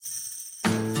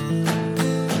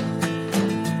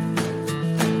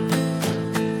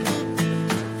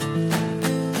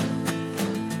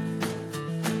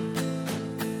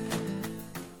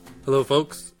Hello,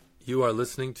 folks. You are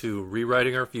listening to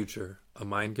Rewriting Our Future, a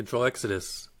Mind Control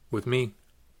Exodus, with me,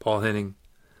 Paul Henning.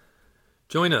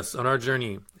 Join us on our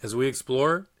journey as we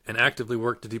explore and actively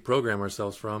work to deprogram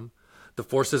ourselves from the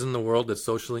forces in the world that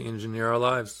socially engineer our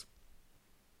lives.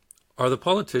 Are the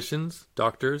politicians,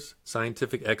 doctors,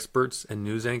 scientific experts, and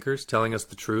news anchors telling us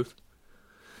the truth?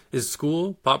 Is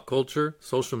school, pop culture,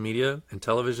 social media, and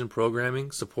television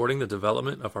programming supporting the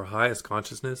development of our highest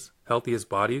consciousness, healthiest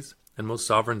bodies, and most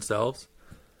sovereign selves?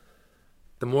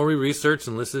 The more we research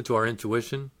and listen to our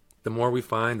intuition, the more we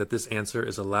find that this answer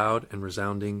is a loud and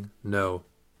resounding no.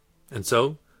 And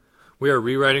so, we are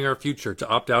rewriting our future to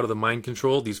opt out of the mind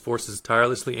control these forces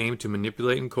tirelessly aim to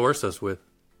manipulate and coerce us with.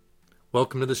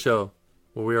 Welcome to the show,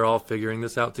 where we are all figuring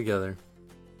this out together.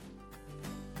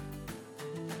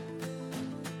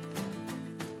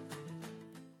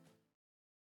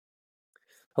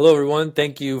 Hello, everyone.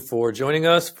 Thank you for joining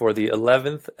us for the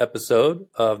 11th episode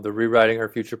of the Rewriting Our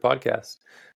Future podcast.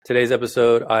 Today's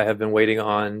episode I have been waiting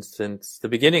on since the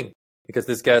beginning because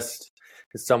this guest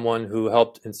is someone who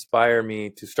helped inspire me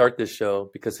to start this show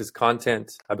because his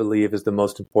content, I believe, is the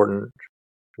most important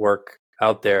work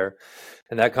out there.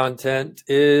 And that content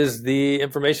is the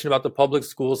information about the public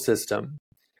school system.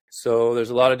 So there's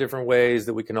a lot of different ways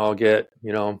that we can all get,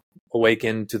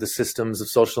 awakened to the systems of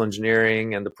social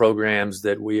engineering and the programs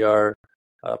that we are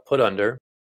put under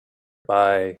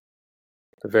by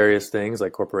the various things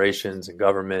like corporations and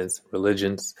governments,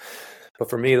 religions. But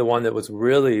for me, the one that was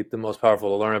really the most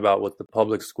powerful to learn about was the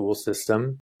public school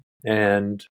system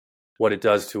and what it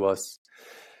does to us.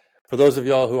 For those of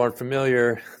y'all who aren't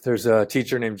familiar, there's a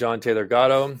teacher named John Taylor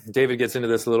Gatto. David gets into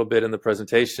this a little bit in the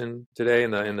presentation today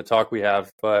in the talk we have,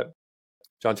 but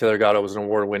John Taylor Gatto was an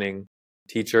award-winning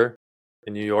teacher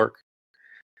in New York,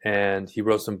 and he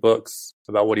wrote some books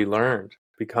about what he learned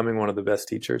becoming one of the best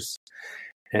teachers.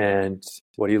 And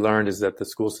what he learned is that the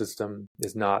school system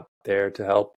is not there to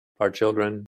help our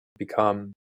children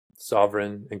become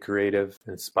sovereign and creative,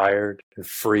 inspired, and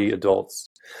free adults.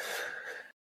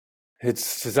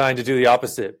 It's designed to do the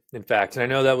opposite, in fact. And I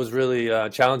know that was really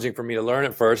challenging for me to learn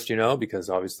at first, because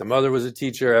obviously my mother was a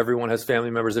teacher. Everyone has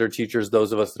family members that are teachers.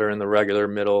 Those of us that are in the regular,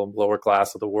 middle, lower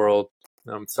class of the world,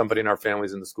 somebody in our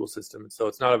family's in the school system. And so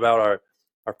it's not about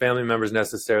our family members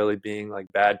necessarily being like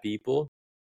bad people.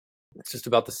 It's just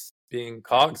about this being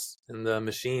cogs in the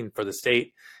machine for the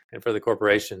state and for the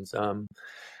corporations.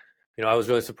 I was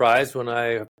really surprised when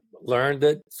I learned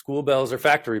that school bells are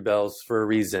factory bells for a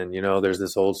reason. There's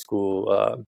this old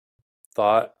school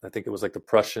thought. I think it was like the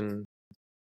Prussian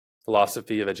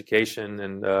philosophy of education,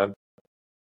 and the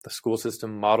school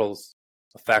system models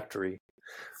a factory,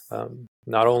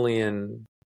 not only in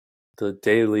the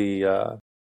daily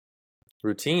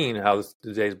routine, how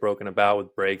the day is broken about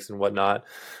with breaks and whatnot,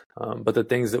 but the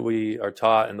things that we are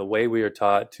taught and the way we are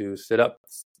taught to sit up,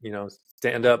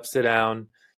 stand up, sit down.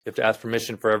 You have to ask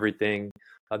permission for everything.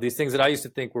 These things that I used to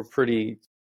think were pretty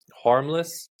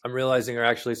harmless, I'm realizing are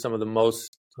actually some of the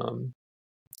most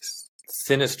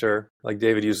sinister, like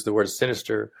David used the word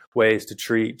sinister, ways to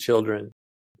treat children,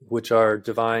 which are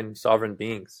divine sovereign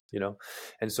beings,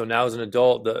 And so now as an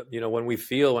adult,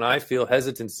 when I feel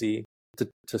hesitancy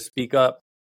to speak up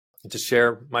and to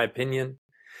share my opinion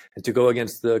and to go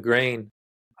against the grain,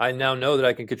 I now know that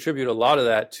I can contribute a lot of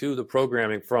that to the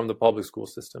programming from the public school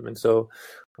system. And so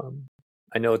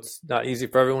I know it's not easy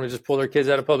for everyone to just pull their kids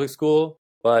out of public school,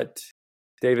 but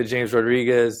David James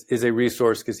Rodriguez is a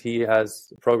resource because he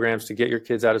has programs to get your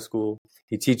kids out of school.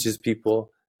 He teaches people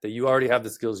that you already have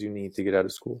the skills you need to get out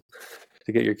of school,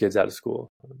 to get your kids out of school.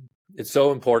 It's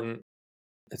so important.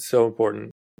 It's so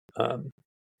important.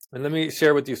 And let me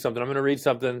share with you something. I'm going to read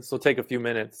something. This will take a few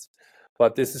minutes,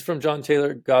 but this is from John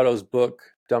Taylor Gatto's book,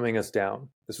 Dumbing Us Down.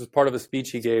 This was part of a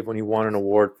speech he gave when he won an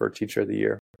award for Teacher of the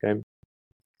Year. Okay.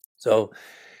 So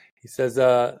he says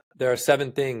there are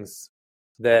 7 things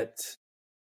that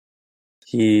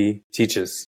he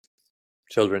teaches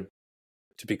children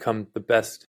to become the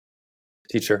best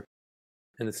teacher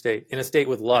in the state, in a state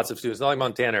with lots of students, not like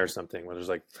Montana or something where there's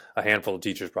like a handful of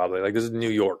teachers probably. Like this is New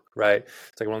York, right?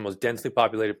 It's like one of the most densely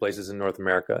populated places in North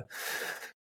America.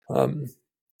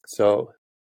 So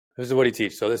this is what he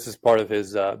teaches. So this is part of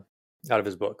his out of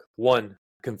his book. 1,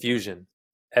 confusion.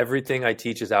 Everything I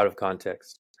teach is out of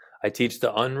context. I teach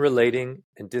the unrelating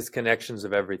and disconnections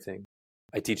of everything.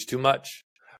 I teach too much,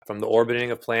 from the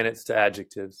orbiting of planets to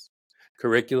adjectives.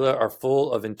 Curricula are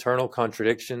full of internal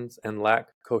contradictions and lack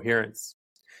coherence.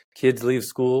 Kids leave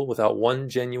school without one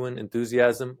genuine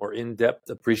enthusiasm or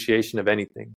in-depth appreciation of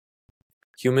anything.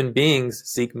 Human beings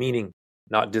seek meaning,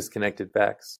 not disconnected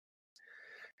facts.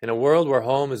 In a world where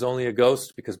home is only a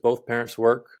ghost because both parents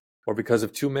work, or because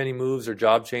of too many moves or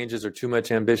job changes or too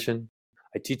much ambition.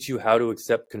 I teach you how to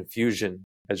accept confusion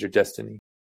as your destiny.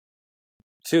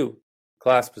 2,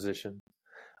 class position.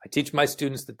 I teach my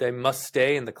students that they must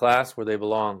stay in the class where they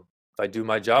belong. If I do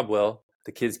my job well,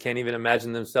 the kids can't even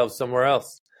imagine themselves somewhere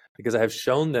else, because I have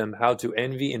shown them how to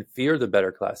envy and fear the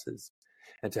better classes,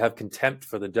 and to have contempt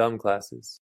for the dumb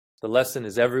classes. The lesson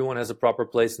is everyone has a proper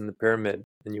place in the pyramid,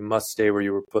 and you must stay where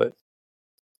you were put.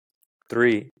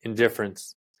 3,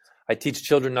 indifference. I teach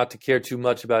children not to care too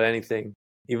much about anything,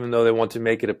 even though they want to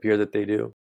make it appear that they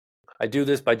do. I do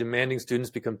this by demanding students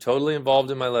become totally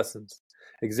involved in my lessons,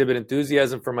 exhibit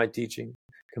enthusiasm for my teaching,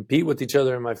 compete with each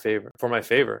other for my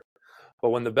favor. But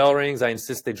when the bell rings, I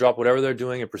insist they drop whatever they're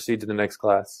doing and proceed to the next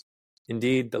class.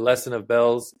 Indeed, the lesson of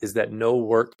bells is that no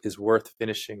work is worth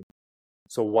finishing.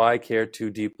 So why care too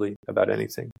deeply about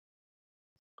anything?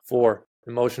 4,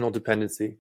 emotional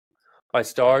dependency. By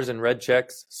stars and red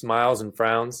checks, smiles and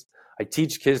frowns, I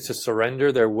teach kids to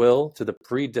surrender their will to the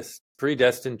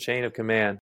predestined chain of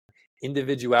command.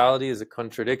 Individuality is a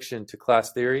contradiction to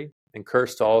class theory and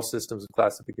curse to all systems of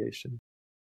classification.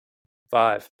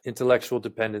 5, intellectual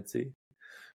dependency.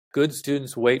 Good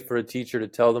students wait for a teacher to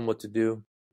tell them what to do.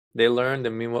 They learn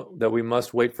that we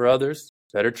must wait for others,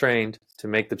 better trained, to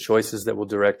make the choices that will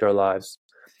direct our lives.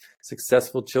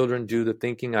 Successful children do the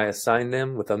thinking I assign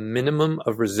them with a minimum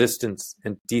of resistance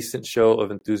and decent show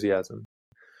of enthusiasm.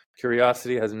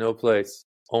 Curiosity has no place,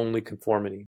 only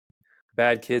conformity.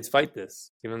 Bad kids fight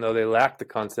this, even though they lack the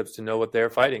concepts to know what they are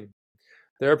fighting.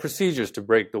 There are procedures to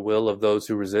break the will of those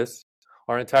who resist.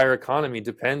 Our entire economy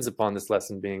depends upon this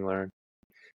lesson being learned.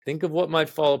 Think of what might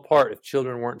fall apart if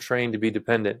children weren't trained to be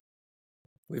dependent.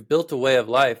 We've built a way of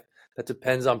life that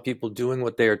depends on people doing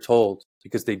what they are told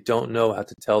because they don't know how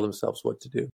to tell themselves what to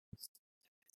do.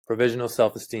 Provisional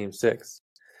self-esteem. 6.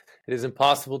 It is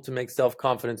impossible to make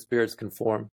self-confident spirits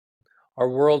conform. Our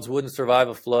worlds wouldn't survive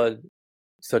a flood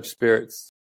such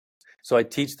spirits. So I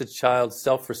teach the child's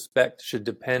self-respect should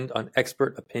depend on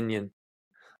expert opinion.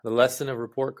 The lesson of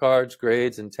report cards,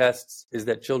 grades, and tests is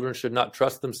that children should not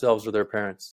trust themselves or their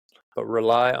parents, but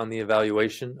rely on the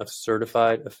evaluation of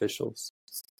certified officials.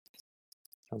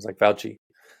 Sounds like Fauci.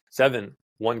 7,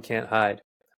 one can't hide.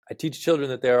 I teach children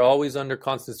that they are always under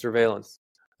constant surveillance.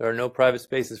 There are no private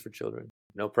spaces for children,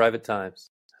 no private times.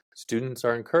 Students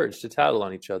are encouraged to tattle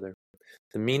on each other.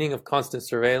 The meaning of constant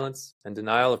surveillance and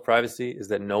denial of privacy is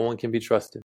that no one can be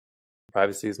trusted.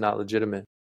 Privacy is not legitimate.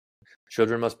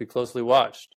 Children must be closely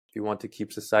watched if you want to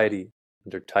keep society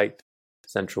under tight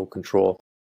central control.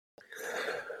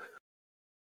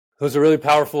 Those are really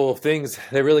powerful things.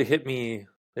 They really hit me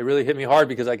hard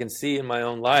because I can see in my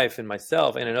own life, in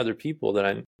myself, and in other people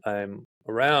that I'm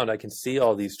around, I can see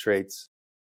all these traits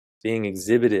being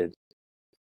exhibited,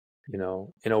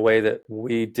 in a way that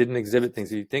we didn't exhibit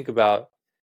things. If you think about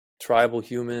tribal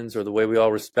humans or the way we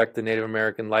all respect the Native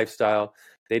American lifestyle,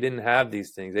 they didn't have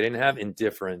these things. They didn't have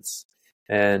indifference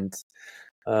and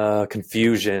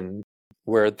confusion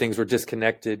where things were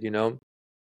disconnected,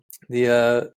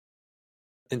 the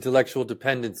intellectual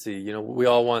dependency, we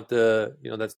all want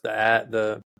that's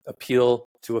the appeal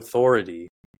to authority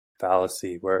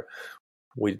fallacy where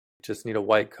we just need a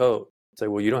white coat. It's like,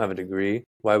 well, you don't have a degree.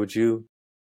 Why would you?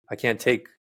 I can't take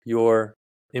your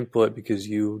input because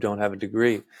you don't have a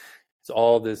degree. It's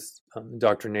all this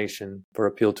indoctrination for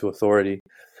appeal to authority.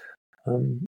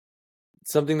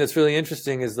 Something that's really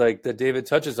interesting is like that David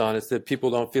touches on is that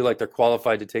people don't feel like they're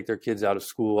qualified to take their kids out of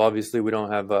school. Obviously, we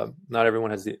don't have, not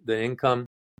everyone has the income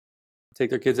to take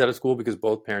their kids out of school because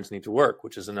both parents need to work,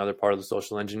 which is another part of the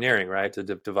social engineering, right? To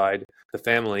divide the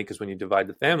family, because when you divide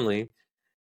the family,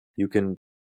 you can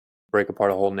break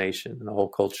apart a whole nation and a whole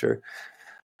culture.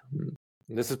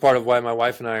 This is part of why my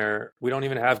wife and I we don't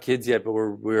even have kids yet, but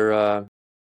we're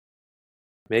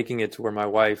making it to where my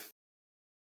wife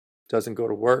doesn't go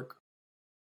to work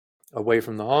away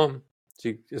from the home.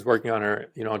 She is working on her,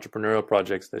 entrepreneurial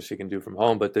projects that she can do from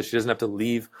home, but that she doesn't have to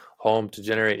leave home to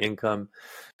generate income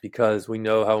because we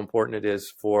know how important it is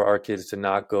for our kids to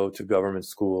not go to government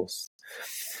schools.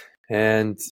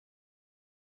 And,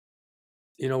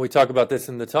 we talk about this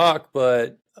in the talk,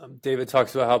 but David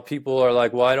talks about how people are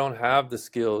like, well, I don't have the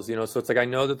skills, so it's like, I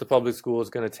know that the public school is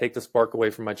going to take the spark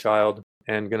away from my child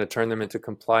and going to turn them into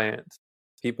compliant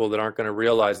people that aren't going to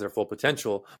realize their full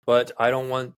potential, but I don't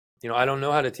want, I don't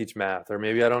know how to teach math, or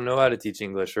maybe I don't know how to teach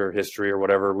English or history or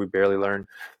whatever we barely learn.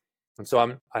 And so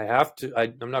I'm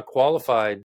not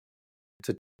qualified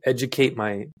to educate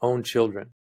my own children,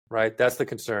 right? That's the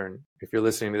concern. If you're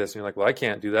listening to this and you're like, well, I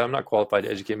can't do that. I'm not qualified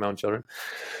to educate my own children.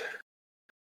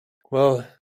 Well,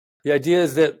 the idea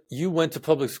is that you went to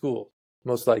public school,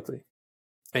 most likely.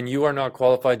 and you are not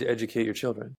qualified to educate your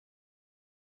children.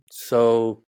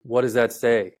 So what does that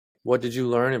say? What did you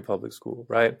learn in public school,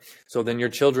 right? So then your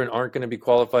children aren't going to be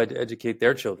qualified to educate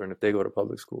their children if they go to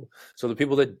public school. So the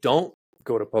people that don't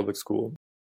go to public school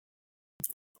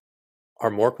are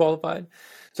more qualified.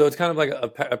 So it's kind of like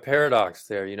a paradox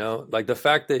there, you know, like the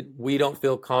fact that we don't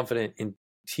feel confident in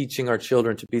teaching our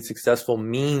children to be successful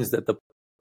means that the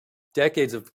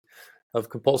decades of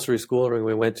compulsory schooling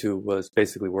we went to was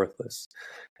basically worthless.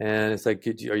 And it's like,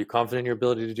 are you confident in your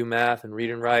ability to do math and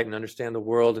read and write and understand the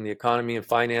world and the economy and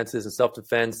finances and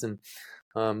self-defense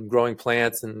and growing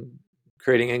plants and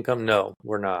creating income? No,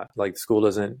 we're not. Like, school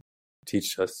doesn't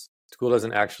teach us. School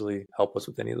doesn't actually help us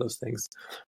with any of those things,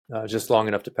 just long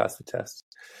enough to pass the test.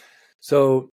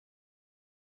 So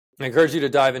I encourage you to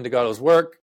dive into Gatto's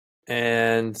work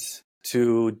and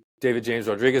to David James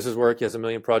Rodriguez's work. He has a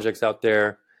million projects out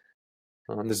there.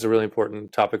 This is a really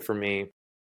important topic for me,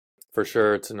 for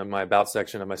sure. It's in my About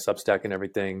section of my Substack and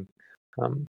everything.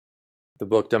 The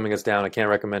book, Dumbing Us Down, I can't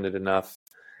recommend it enough.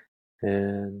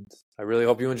 And I really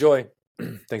hope you enjoy.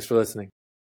 Thanks for listening.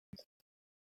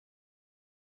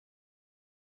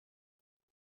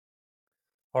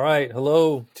 All right.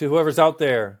 Hello to whoever's out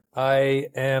there. I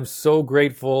am so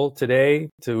grateful today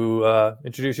to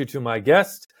introduce you to my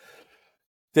guest,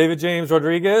 David James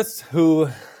Rodriguez, who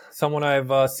someone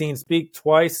I've seen speak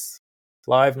twice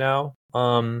live now.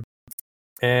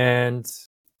 And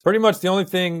pretty much the only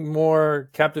thing more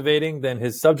captivating than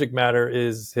his subject matter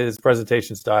is his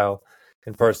presentation style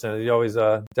in person. He always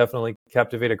definitely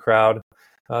captivate a crowd,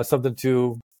 something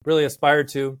to really aspire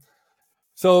to.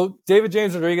 So David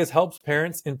James Rodriguez helps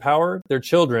parents empower their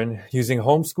children using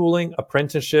homeschooling,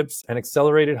 apprenticeships, and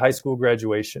accelerated high school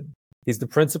graduation. He's the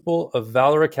principal of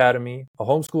Valor Academy, a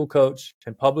homeschool coach,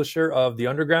 and publisher of The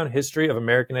Underground History of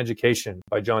American Education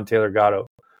by John Taylor Gatto,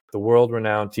 the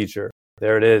world-renowned teacher.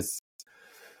 There it is.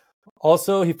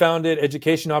 Also, he founded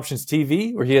Education Options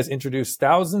TV, where he has introduced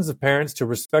thousands of parents to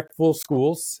respectful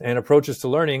schools and approaches to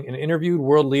learning and interviewed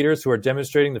world leaders who are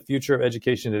demonstrating the future of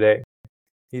education today.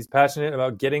 He's passionate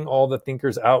about getting all the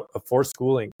thinkers out of forced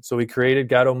schooling. So he created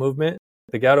Gatto Movement,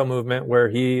 the Gatto Movement,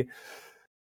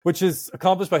 which is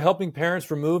accomplished by helping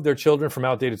parents remove their children from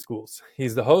outdated schools.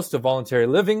 He's the host of Voluntary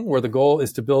Living, where the goal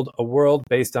is to build a world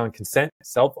based on consent,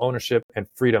 self-ownership, and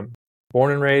freedom.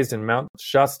 Born and raised in Mount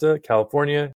Shasta,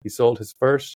 California, he sold his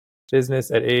first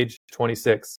business at age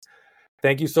 26.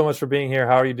 Thank you so much for being here.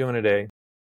 How are you doing today?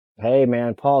 Hey,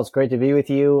 man, Paul, it's great to be with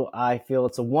you. I feel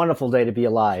it's a wonderful day to be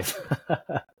alive.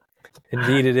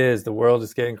 Indeed it is. The world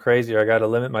is getting crazier. I got to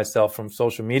limit myself from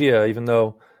social media, even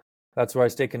though that's where I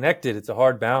stay connected. It's a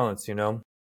hard balance, you know?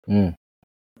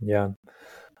 Yeah.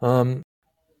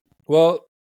 Well,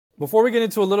 before we get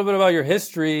into a little bit about your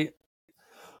history,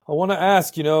 I want to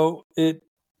ask, you know,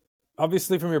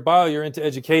 obviously from your bio, you're into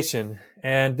education.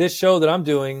 And this show that I'm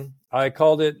doing, I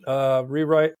called it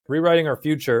Rewriting Our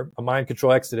Future, a Mind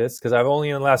Control Exodus, because I've only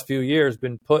in the last few years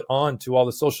been put on to all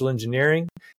the social engineering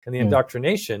and the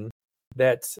indoctrination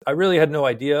that I really had no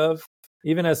idea of.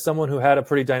 Even as someone who had a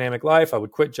pretty dynamic life, I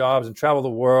would quit jobs and travel the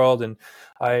world, and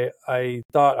I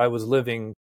thought I was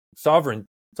living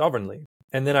sovereignly.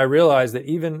 And then I realized that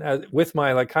even with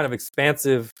my like kind of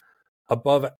expansive,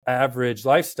 above average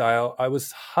lifestyle, I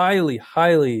was highly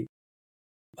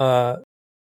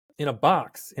in a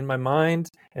box in my mind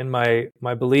and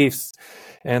my beliefs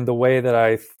and the way that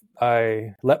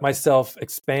I let myself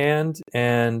expand.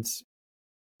 And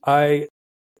I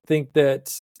think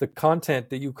that the content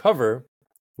that you cover,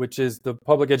 which is the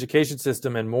public education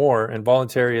system and more, and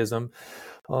voluntarism,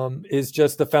 is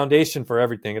just the foundation for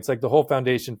everything. It's like the whole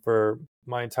foundation for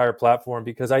my entire platform,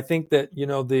 because I think that, you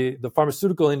know, the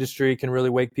pharmaceutical industry can really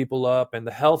wake people up, and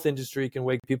the health industry can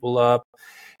wake people up,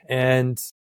 and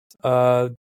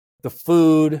the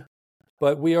food,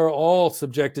 but we are all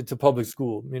subjected to public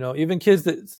school. You know, even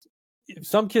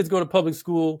some kids go to public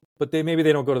school, but maybe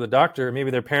they don't go to the doctor. Maybe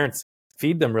their parents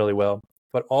feed them really well.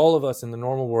 But all of us in the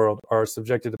normal world are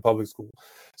subjected to public school.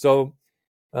 So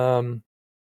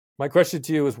my question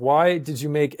to you is, why did you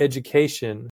make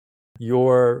education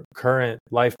your current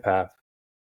life path?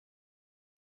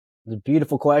 It's a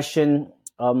beautiful question.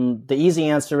 The easy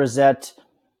answer is that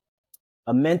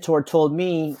a mentor told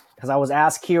me, because I was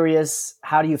asked curious,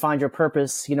 how do you find your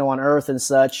purpose, you know, on earth and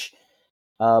such?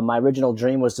 My original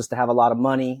dream was just to have a lot of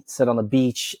money, sit on the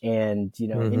beach and, you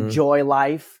know, enjoy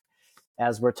life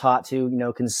as we're taught to, you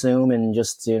know, consume and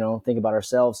just, you know, think about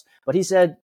ourselves. But he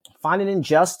said, find an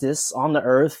injustice on the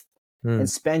earth and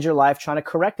spend your life trying to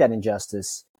correct that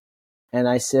injustice. And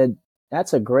I said,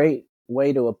 that's a great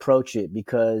way to approach it,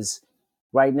 because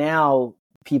right now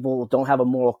people don't have a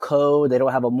moral code. They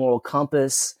don't have a moral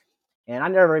compass. And I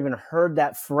never even heard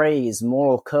that phrase,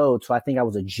 moral code. So I think I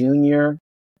was a junior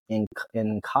in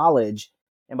college.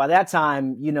 And by that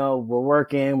time, we're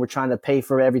working, we're trying to pay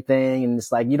for everything. And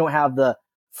it's like, you don't have the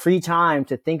free time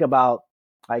to think about,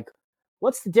 like,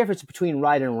 what's the difference between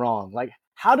right and wrong? Like,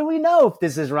 how do we know if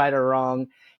this is right or wrong?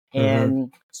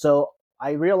 And so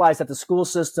I realized that the school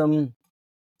system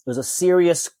was a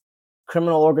serious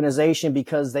criminal organization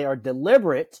because they are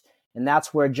deliberate. And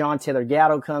that's where John Taylor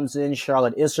Gatto comes in,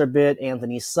 Charlotte Iserbyt,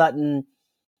 Anthony Sutton,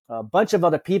 a bunch of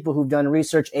other people who've done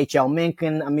research, H.L.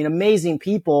 Mencken. I mean, amazing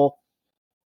people.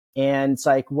 And it's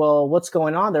like, well, what's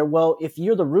going on there? Well, if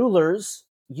you're the rulers,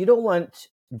 you don't want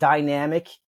dynamic,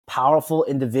 powerful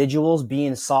individuals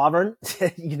being sovereign.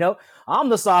 I'm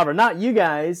the sovereign, not you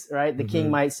guys, right? The king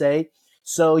might say.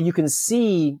 So you can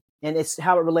see, and it's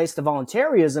how it relates to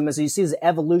voluntarism, as you see the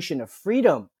evolution of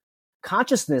freedom,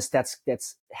 consciousness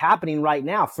that's happening right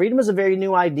now. Freedom is a very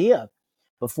new idea.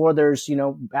 Before there's,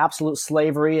 absolute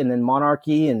slavery and then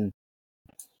monarchy and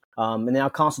now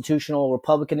constitutional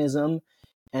republicanism.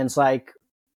 And it's like,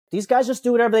 these guys just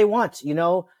do whatever they want.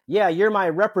 Yeah, you're my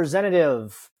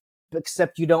representative,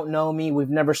 except you don't know me. We've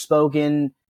never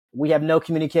spoken. We have no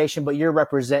communication, but you're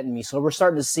representing me. So we're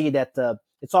starting to see that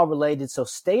it's all related. So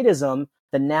statism,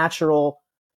 the natural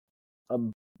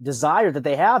desire that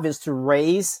they have is to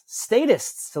raise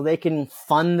statists so they can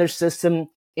fund their system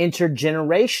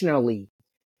intergenerationally.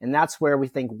 And that's where we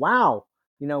think, wow,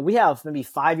 we have maybe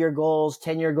 5-year goals,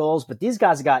 10-year goals, but these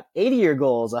guys got 80-year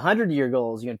goals, 100-year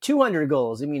goals, 200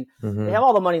 goals. I mean, they have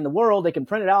all the money in the world. They can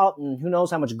print it out and who knows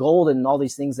how much gold and all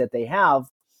these things that they have.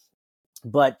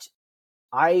 But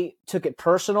I took it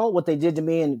personal, what they did to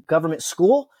me in government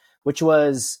school, which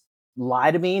was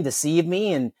lie to me, deceive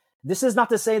me. And this is not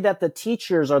to say that the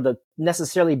teachers are the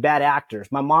necessarily bad actors.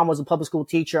 My mom was a public school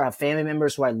teacher. I have family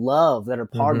members who I love that are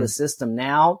part of the system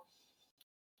now.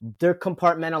 They're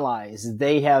compartmentalized.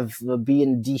 They have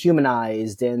been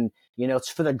dehumanized and, it's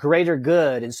for the greater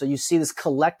good. And so you see this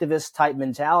collectivist type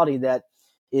mentality that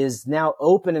is now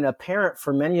open and apparent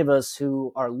for many of us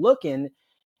who are looking.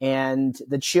 And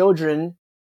the children,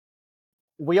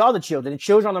 we are the children. The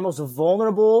children are the most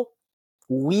vulnerable,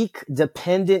 weak,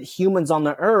 dependent humans on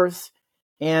the earth.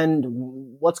 And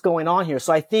what's going on here?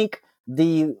 So I think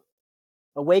the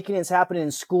awakening is happening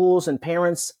in schools and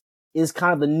parents is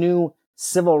kind of the new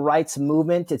civil rights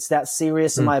movement. It's that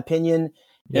serious, in my opinion.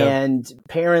 Yeah. And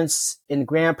parents and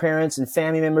grandparents and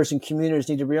family members and communities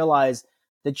need to realize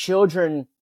the children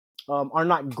are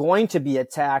not going to be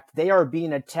attacked. They are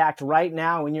being attacked right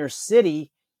now in your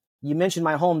city. You mentioned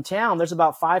my hometown. There's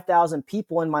about 5,000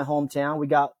 people in my hometown. We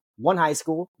got one high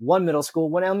school, one middle school,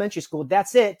 one elementary school.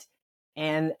 That's it.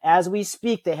 And as we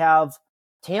speak, they have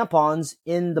tampons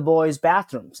in the boys'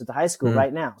 bathrooms at the high school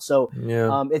right now. So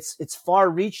it's far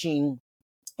reaching.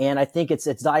 And I think it's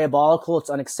diabolical. It's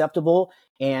unacceptable.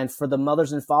 And for the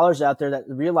mothers and fathers out there that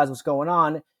realize what's going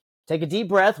on, take a deep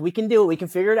breath. We can do it. We can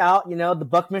figure it out. The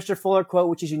Buckminster Fuller quote,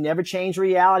 which is you never change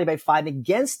reality by fighting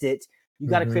against it. You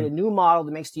got to create a new model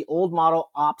that makes the old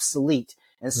model obsolete.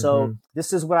 And so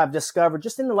this is what I've discovered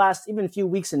just in the last even few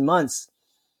weeks and months.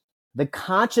 The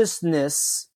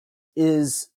consciousness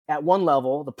is at one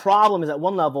level. The problem is at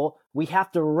one level. We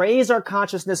have to raise our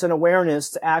consciousness and awareness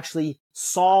to actually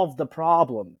solve the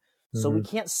problem. So we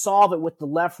can't solve it with the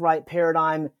left-right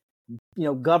paradigm,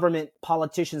 government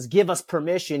politicians give us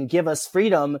permission, give us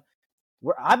freedom.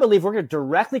 I believe we're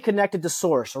directly connected to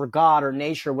source or God or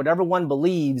nature, whatever one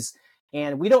believes.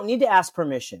 And we don't need to ask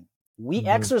permission. We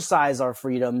exercise our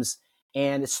freedoms,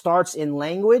 and it starts in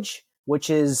language, which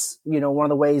is, one of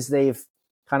the ways they've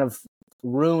kind of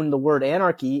ruined the word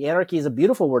anarchy. Anarchy is a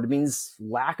beautiful word. It means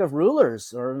lack of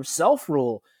rulers or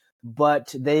self-rule,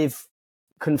 but they've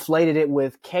conflated it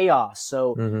with chaos.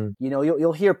 So,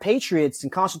 you'll hear patriots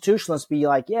and constitutionalists be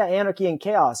like, yeah, anarchy and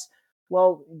chaos.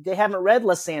 Well, they haven't read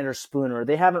Lysander Spooner.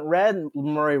 They haven't read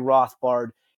Murray Rothbard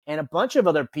and a bunch of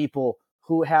other people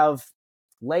who have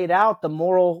laid out the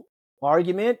moral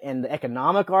argument and the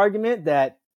economic argument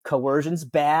that coercion's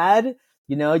bad.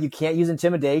 You can't use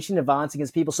intimidation and violence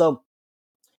against people. So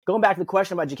going back to the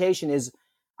question of education is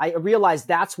I realized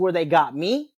that's where they got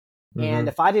me. And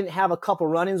if I didn't have a couple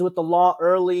run-ins with the law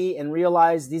early and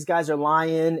realize these guys are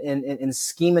lying and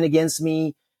scheming against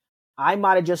me, I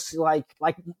might have just like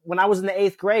when I was in the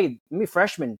 8th grade, maybe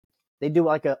freshman, they do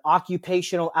like a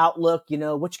occupational outlook,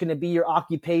 what's going to be your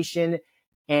occupation.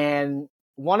 And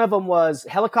one of them was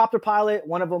helicopter pilot.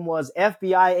 One of them was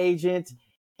FBI agent.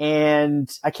 And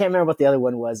I can't remember what the other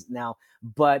one was now,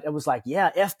 but it was like,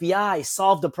 yeah, FBI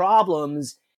solved the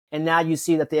problems. And now you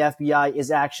see that the FBI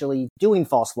is actually doing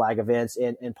false flag events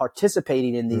and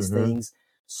participating in these things.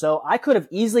 So I could have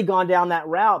easily gone down that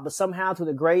route, but somehow through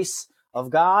the grace of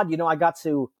God, I got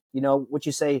to, what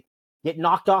you say, get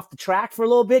knocked off the track for a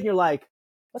little bit. And you're like,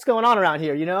 what's going on around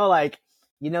here? You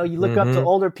look up to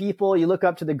older people, you look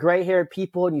up to the gray haired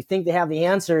people and you think they have the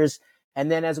answers. And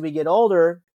then as we get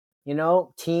older,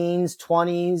 teens,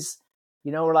 20s,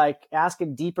 we're like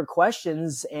asking deeper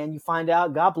questions and you find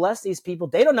out, God bless these people.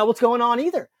 They don't know what's going on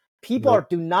either. People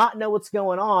do not know what's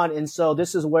going on. And so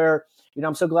this is where,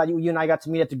 I'm so glad you and I got to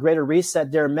meet at the Greater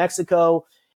Reset there in Mexico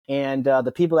and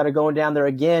the people that are going down there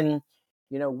again.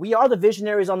 We are the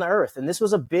visionaries on the earth. And this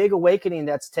was a big awakening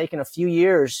that's taken a few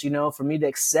years, for me to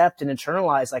accept and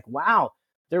internalize like, wow,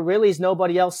 there really is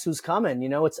nobody else who's coming.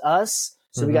 It's us.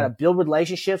 So we got to build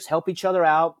relationships, help each other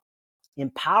out,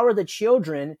 empower the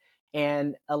children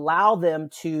and allow them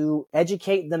to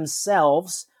educate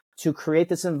themselves to create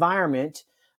this environment.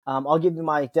 I'll give you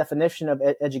my definition of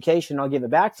education. I'll give it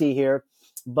back to you here.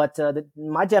 But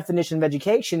my definition of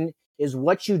education is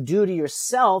what you do to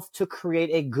yourself to create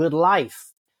a good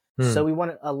life. So we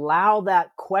want to allow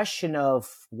that question of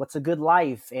what's a good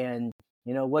life and,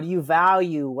 what do you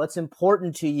value? What's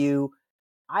important to you?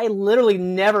 I literally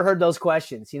never heard those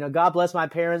questions. God bless my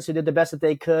parents who did the best that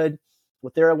they could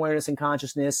with their awareness and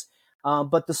consciousness.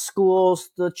 But the schools,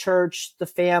 the church, the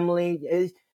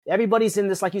family, everybody's in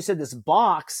this, like you said, this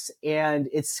box. And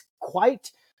it's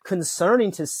quite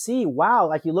concerning to see, wow,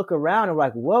 like you look around and we're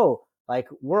like, whoa, like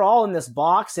we're all in this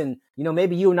box. And,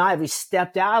 maybe you and I, we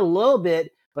stepped out a little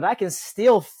bit, but I can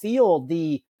still feel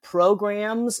the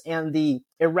programs and the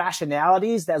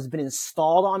irrationalities that's been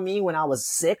installed on me when I was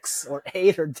 6 or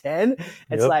 8 or 10.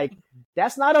 It's like,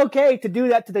 that's not okay to do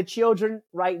that to the children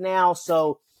right now.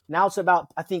 So now it's about,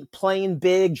 I think, playing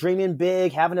big, dreaming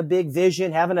big, having a big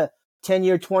vision, having a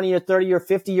 10-year, 20-year, 30-year,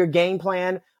 50-year game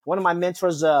plan. One of my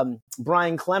mentors,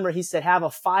 Brian Clemmer, he said, have a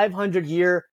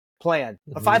 500-year plan,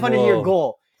 a 500-year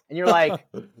goal. And you're like,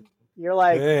 man,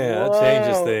 that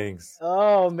changes things.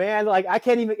 Oh man. Like I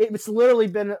can't even, it's literally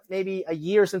been maybe a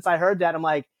year since I heard that. I'm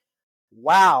like,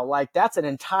 wow, like that's an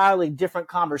entirely different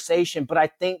conversation. But I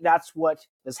think that's what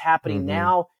is happening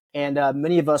now. And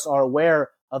many of us are aware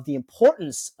of the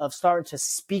importance of starting to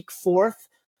speak forth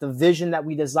the vision that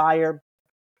we desire.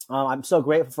 I'm so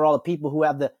grateful for all the people who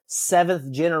have the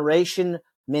 7th generation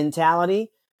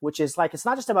mentality, which is like, it's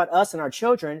not just about us and our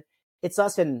children. It's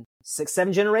us in 6,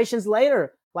 7 generations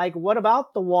later. Like, what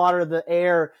about the water, the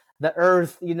air, the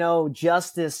earth,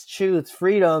 justice, truth,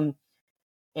 freedom,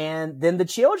 and then the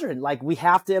children? Like, we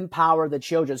have to empower the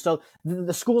children. So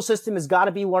the school system has got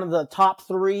to be one of the top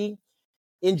 3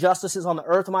 injustices on the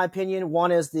earth, in my opinion.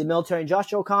 One is the military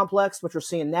industrial complex, which we're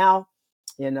seeing now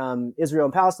in Israel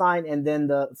and Palestine, and then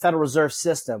the Federal Reserve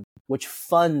System, which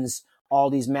funds all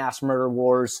these mass murder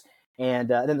wars. And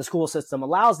then the school system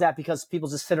allows that because people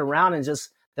just sit around and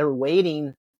they're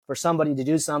waiting for somebody to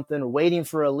do something or waiting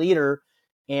for a leader.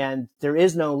 And there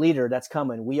is no leader that's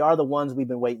coming. We are the ones we've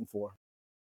been waiting for.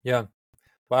 Yeah.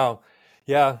 Wow.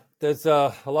 Yeah. There's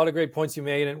a lot of great points you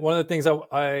made. And one of the things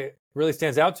I really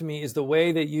stands out to me is the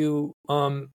way that you,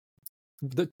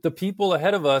 the people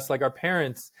ahead of us, like our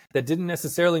parents that didn't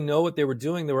necessarily know what they were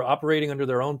doing. They were operating under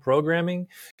their own programming.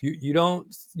 You don't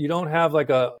have like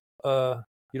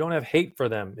you don't have hate for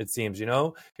them, it seems,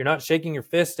 you're not shaking your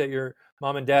fist at your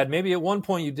mom and dad. Maybe at one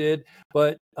point you did,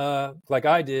 but like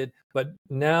I did. But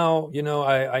now,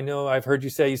 I know I've heard you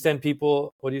say you send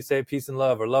people, what do you say, peace and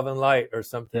love or love and light or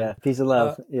something. Yeah, peace and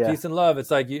love. Peace and love.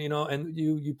 It's like, and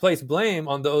you place blame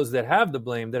on those that have the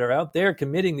blame, that are out there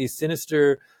committing these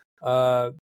sinister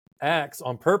acts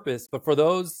on purpose. But for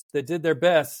those that did their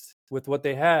best with what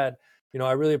they had,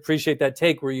 I really appreciate that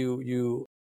take where you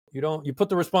put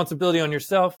the responsibility on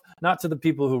yourself, not to the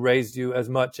people who raised you as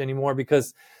much anymore,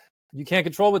 because you can't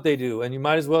control what they do, and you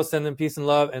might as well send them peace and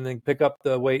love and then pick up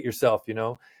the weight yourself,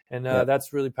 and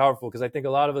that's really powerful, because I think a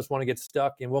lot of us want to get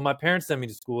stuck in, well, my parents sent me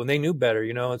to school and they knew better,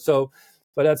 and so,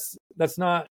 but that's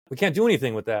not, we can't do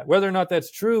anything with that. Whether or not that's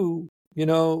true,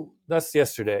 that's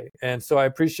yesterday. And so I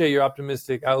appreciate your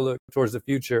optimistic outlook towards the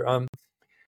future.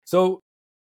 So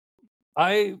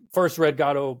I first read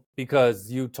Gatto because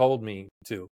you told me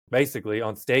to, basically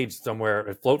on stage somewhere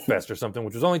at Float Fest or something,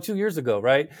 which was only 2 years ago,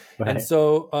 right? And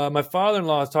so my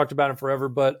father-in-law has talked about him forever,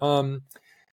 but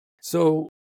so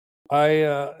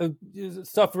I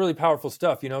stuff, really powerful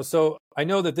stuff, So I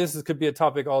know that this could be a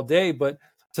topic all day, but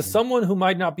to someone who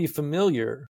might not be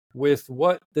familiar with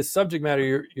what the subject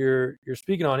matter you're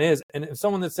speaking on is, and if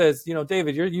someone that says,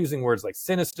 David, you're using words like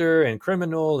sinister and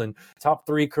criminal and top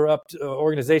 3 corrupt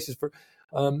organizations for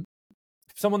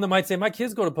someone that might say, my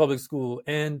kids go to public school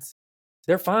and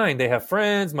they're fine. They have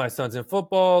friends. My son's in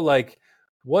football. Like,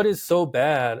 what is so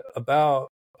bad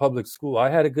about public school? I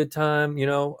had a good time,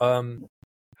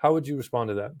 how would you respond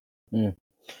to that? Mm.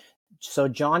 So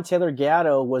John Taylor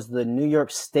Gatto was the New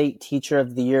York State Teacher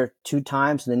of the Year 2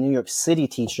 times and the New York City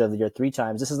Teacher of the Year 3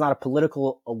 times. This is not a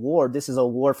political award. This is an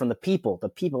award from the people. The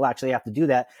people actually have to do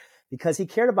that because he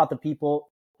cared about the people,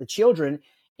 the children,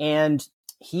 and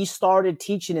he started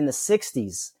teaching in the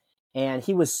 60s. And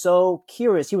he was so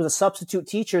curious. He was a substitute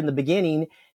teacher in the beginning,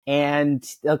 and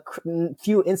a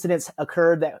few incidents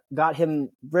occurred that got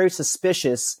him very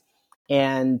suspicious.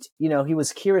 And, he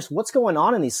was curious, what's going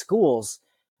on in these schools?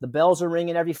 The bells are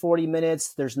ringing every 40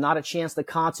 minutes. There's not a chance to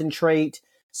concentrate.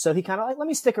 So he kind of let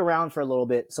me stick around for a little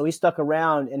bit. So he stuck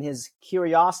around and his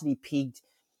curiosity peaked.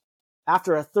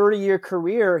 After a 30-year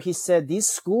career, he said these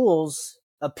schools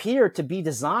appear to be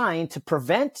designed to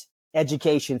prevent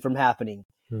education from happening.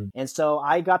 And so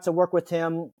I got to work with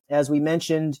him, as we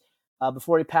mentioned,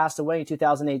 before he passed away in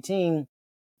 2018.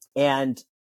 And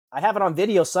I have it on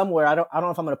video somewhere. I don't know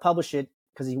if I'm going to publish it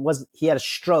because he had a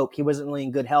stroke. He wasn't really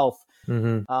in good health.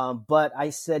 But I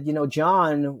said,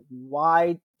 John,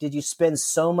 why did you spend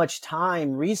so much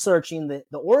time researching the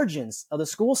origins of the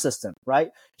school system,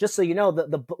 right? Just so you know,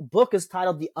 the book is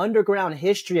titled The Underground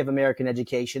History of American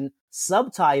Education,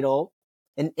 subtitle,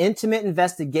 An Intimate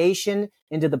Investigation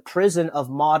into the Prison of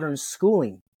Modern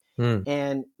Schooling.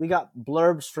 And we got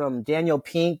blurbs from Daniel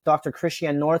Pink, Dr.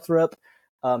 Christiane Northrup,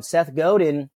 Seth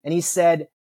Godin, and he said,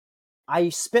 I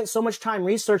spent so much time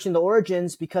researching the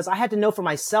origins because I had to know for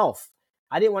myself.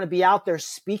 I didn't want to be out there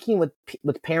speaking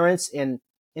with parents and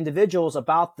individuals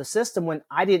about the system when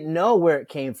I didn't know where it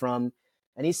came from.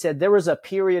 And he said there was a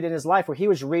period in his life where he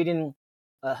was reading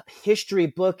a history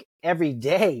book every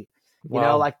day,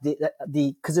 like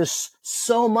because there's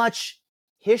so much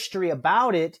history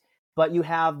about it, but you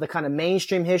have the kind of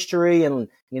mainstream history and,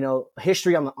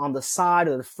 history on the side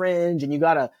or the fringe, and you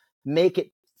got to make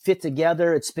it fit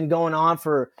together. It's been going on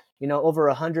for, over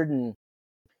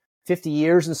 150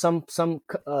 years in some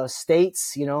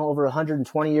states, over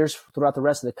 120 years throughout the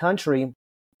rest of the country.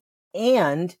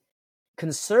 And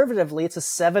conservatively, it's a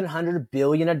 $700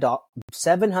 billion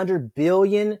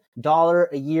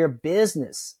a year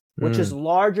business, which is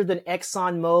larger than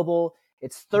ExxonMobil.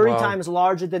 It's 30 times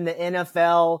larger than the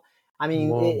NFL. I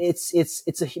mean,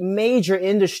 it's a major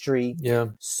industry. Yeah.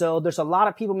 So there's a lot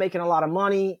of people making a lot of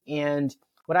money. And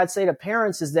what I'd say to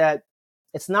parents is that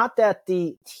it's not that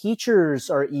the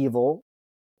teachers are evil.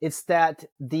 It's that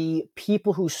the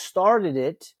people who started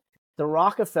it, the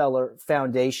Rockefeller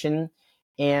Foundation,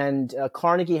 and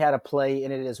Carnegie had a play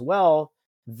in it as well.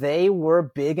 They were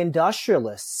big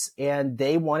industrialists and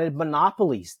they wanted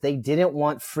monopolies. They didn't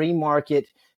want free market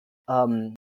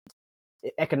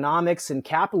economics and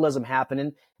capitalism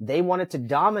happening. They wanted to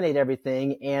dominate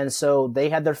everything. And so they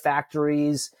had their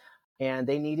factories and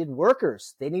they needed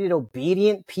workers. They needed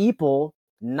obedient people,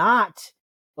 not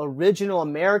original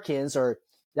Americans, or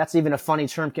that's even a funny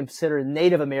term considered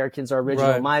Native Americans are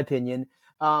original, in my opinion.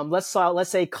 Let's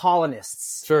say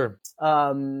colonists. Sure.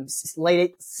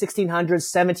 Late 1600s,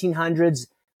 1700s,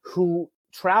 who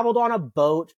traveled on a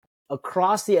boat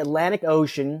across the Atlantic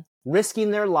Ocean, risking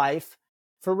their life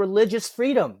for religious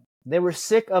freedom. They were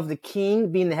sick of the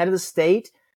king being the head of the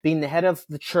state, being the head of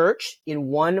the church in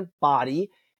one body.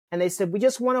 And they said, we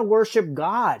just want to worship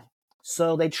God.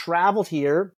 So they traveled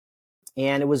here,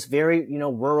 and it was very,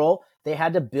 rural. They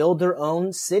had to build their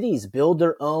own cities, build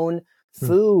their own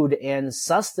food and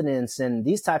sustenance and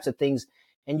these types of things.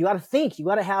 And you got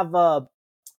to have a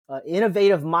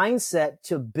innovative mindset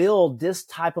to build this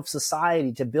type of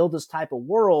society, to build this type of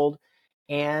world.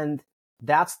 And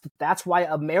that's why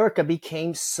America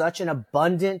became such an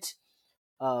abundant,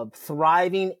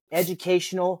 thriving,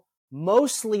 educational,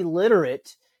 mostly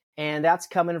literate. And that's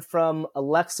coming from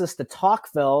Alexis de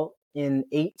Tocqueville in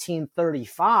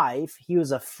 1835. He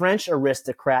was a French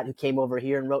aristocrat who came over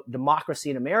here and wrote Democracy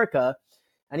in America.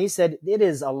 And he said, it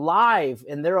is alive,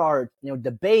 and there are,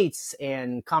 debates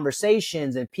and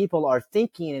conversations, and people are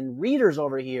thinking, and readers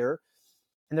over here.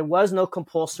 And there was no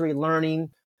compulsory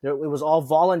learning. It was all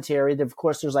voluntary. Of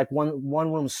course, there's like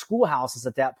one room schoolhouses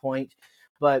at that point.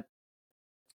 But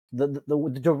the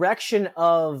direction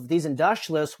of these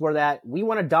industrialists were that we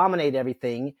want to dominate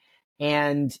everything.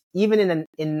 And even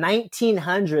in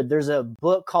 1900, there's a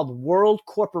book called World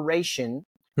Corporation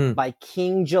by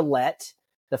King Gillette,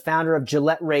 the founder of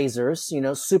Gillette Razors,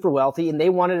 super wealthy. And they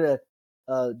wanted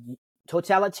a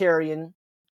totalitarian,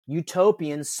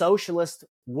 utopian, socialist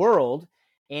world.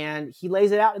 And he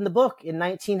lays it out in the book in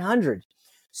 1900.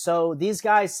 So these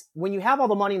guys, when you have all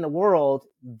the money in the world,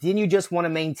 then you just want to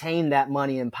maintain that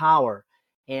money and power.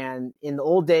 And in the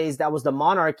old days, that was the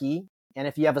monarchy. And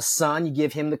if you have a son, you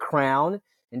give him the crown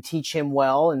and teach him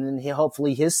well. And then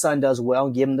hopefully his son does well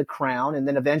and give him the crown. And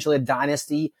then eventually a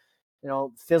dynasty,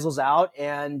 fizzles out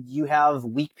and you have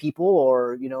weak people,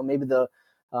 or, maybe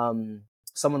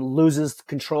someone loses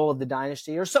control of the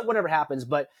dynasty or so, whatever happens.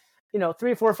 But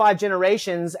 3, 4, 5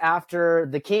 generations after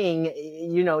the king,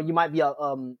 you might be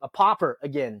a pauper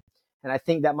again. And I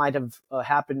think that might have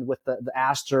happened with the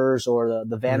Astors or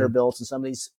the Vanderbilts and some of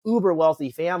these uber wealthy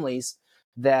families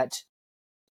that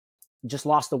just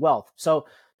lost the wealth. So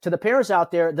to the parents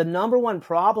out there, the number one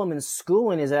problem in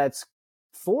schooling is that it's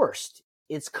forced.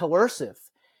 It's coercive.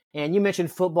 And you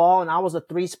mentioned football, and I was a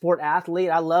 3-sport athlete.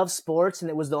 I love sports, and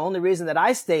it was the only reason that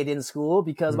I stayed in school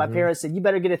because my parents said, you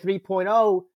better get a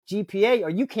 3.0 GPA or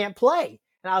you can't play.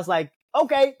 And I was like,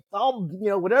 okay, I'll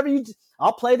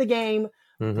play the game.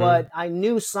 But I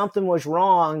knew something was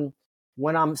wrong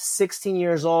when I'm 16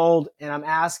 years old and I'm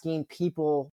asking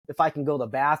people if I can go to the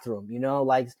bathroom,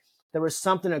 like there was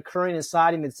something occurring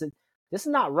inside him that said, this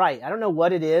is not right. I don't know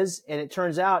what it is. And it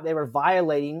turns out they were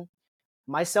violating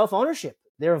my self-ownership.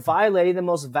 They're violating the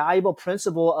most valuable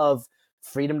principle of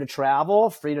freedom to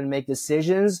travel, freedom to make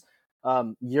decisions,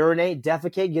 urinate,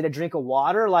 defecate, get a drink of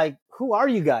water. Like, who are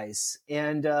you guys?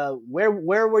 And where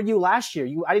were you last year?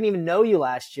 I didn't even know you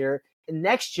last year. And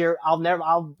next year,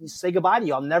 I'll say goodbye to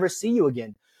you. I'll never see you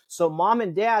again. So mom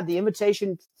and dad, the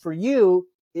invitation for you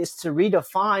is to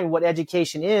redefine what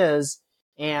education is.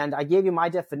 And I gave you my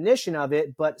definition of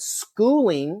it, but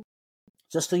schooling,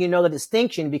 just so you know the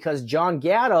distinction, because John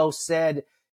Gatto said,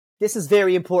 this is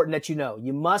very important that you know.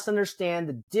 You must understand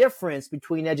the difference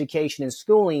between education and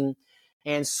schooling.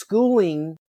 And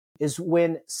schooling is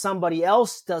when somebody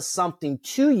else does something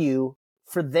to you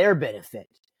for their benefit.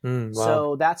 Wow.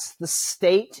 So that's the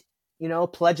state,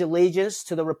 pledge allegiance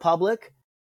to the republic.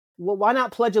 Well, why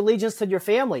not pledge allegiance to your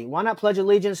family? Why not pledge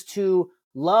allegiance to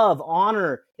love,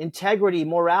 honor, integrity,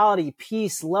 morality,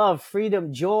 peace, love,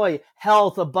 freedom, joy,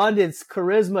 health, abundance,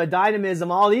 charisma,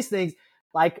 dynamism, all these things?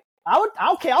 Like,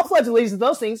 I'll pledge allegiance to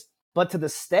those things, but to the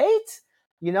state,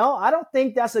 I don't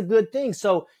think that's a good thing.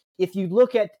 So if you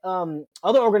look at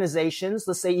other organizations,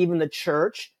 let's say even the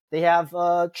church, they have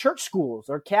church schools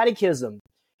or catechism,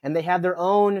 and they have their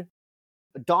own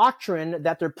doctrine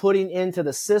that they're putting into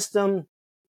the system.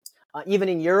 Even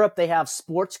in Europe, they have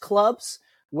sports clubs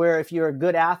where if you're a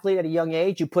good athlete at a young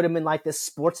age, you put them in like this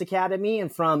sports academy.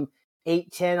 And from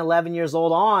 8, 10, 11 years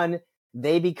old on,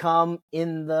 they become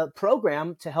in the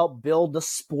program to help build the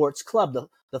sports club,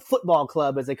 the football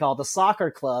club, as they call it, the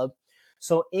soccer club.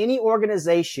 So any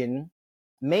organization,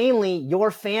 mainly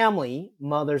your family,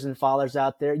 mothers and fathers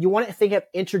out there, you want to think of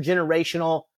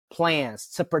intergenerational plans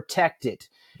to protect it.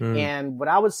 And what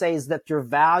I would say is that your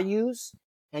values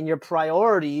and your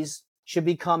priorities should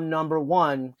become number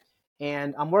one.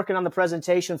 And I'm working on the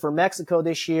presentation for Mexico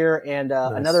this year and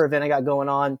nice. Another event I got going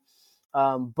on.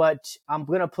 But I'm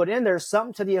going to put in there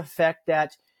something to the effect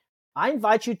that I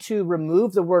invite you to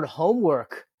remove the word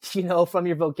homework, from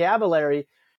your vocabulary,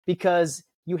 because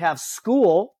you have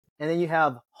school and then you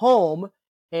have home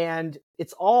and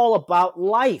it's all about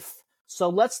life. So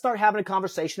let's start having a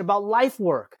conversation about life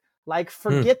work. Like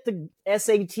forget the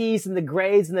SATs and the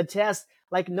grades and the tests.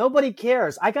 Like nobody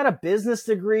cares. I got a business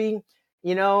degree,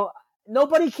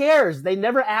 nobody cares. They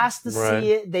never ask to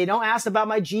see it. They don't ask about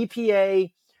my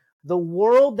GPA. The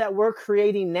world that we're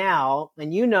creating now,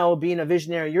 and being a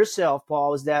visionary yourself,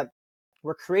 Paul, is that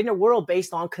we're creating a world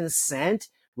based on consent,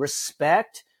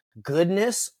 respect,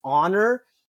 goodness, honor,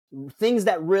 things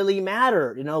that really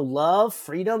matter, love,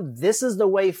 freedom. This is the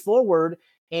way forward.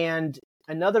 And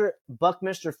another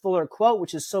Buckminster Fuller quote,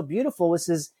 which is so beautiful,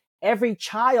 is every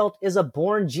child is a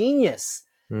born genius.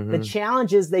 The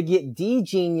challenge is they get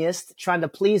de-geniused trying to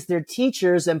please their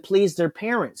teachers and please their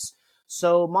parents.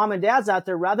 So mom and dads out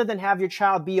there, rather than have your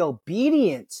child be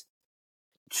obedient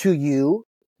to you,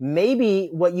 maybe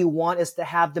what you want is to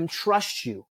have them trust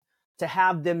you, to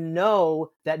have them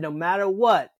know that no matter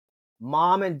what,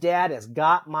 mom and dad has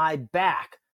got my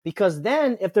back. Because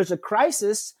then if there's a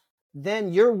crisis,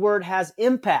 then your word has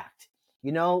impact,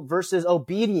 versus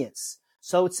obedience.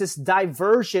 So it's this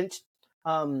divergent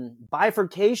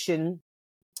bifurcation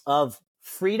of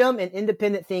freedom and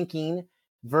independent thinking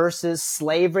versus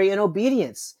slavery and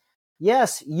obedience.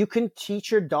 Yes, you can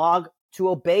teach your dog to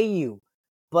obey you,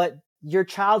 but your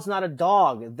child's not a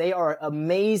dog. They are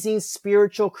amazing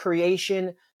spiritual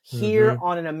creation here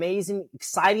on an amazing,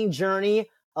 exciting journey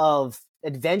of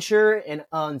adventure and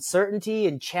uncertainty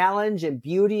and challenge and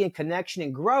beauty and connection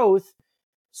and growth.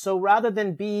 So rather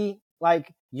than be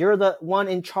like you're the one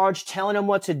in charge telling them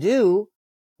what to do.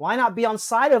 Why not be on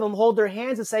side of them, hold their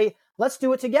hands and say, let's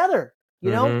do it together. You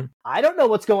know, I don't know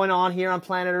what's going on here on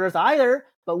planet Earth either,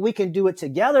 but we can do it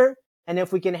together. And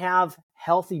if we can have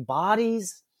healthy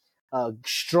bodies, a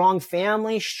strong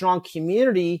family, strong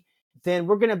community, then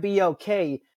we're going to be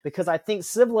okay. Because I think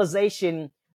civilization,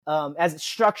 as it's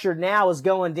structured now, is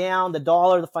going down. The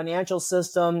dollar, the financial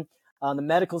system, the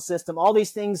medical system, all these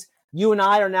things. You and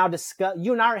I are now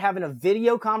you and I are having a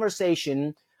video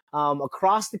conversation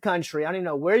across the country. I don't even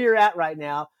know where you're at right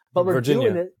now, but we're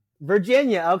doing it.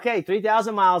 Virginia, okay,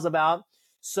 3,000 miles about.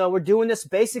 So we're doing this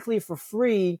basically for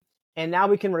free, and now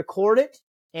we can record it,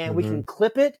 and we can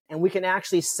clip it, and we can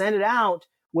actually send it out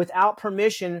without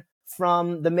permission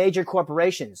from the major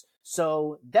corporations.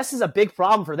 So this is a big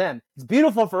problem for them. It's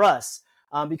beautiful for us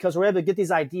because we're able to get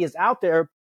these ideas out there.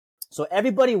 So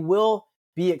everybody will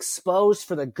be exposed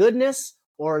for the goodness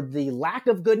or the lack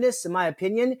of goodness, in my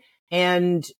opinion.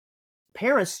 And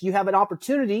parents, you have an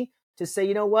opportunity to say,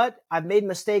 you know what, I've made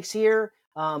mistakes here.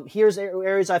 Here's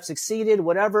areas I've succeeded,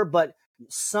 whatever. But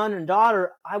son and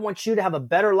daughter, I want you to have a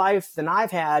better life than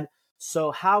I've had.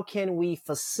 So how can we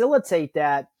facilitate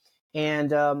that?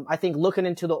 And I think looking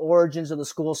into the origins of the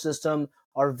school system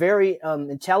are very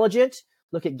intelligent.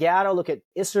 Look at Gatto, look at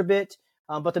Iserbyt.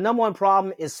 But the number one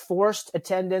problem is forced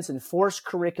attendance and forced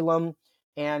curriculum.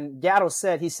 And Gatto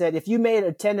said, if you made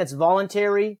attendance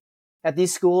voluntary at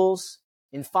these schools,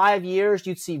 in 5 years,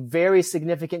 you'd see very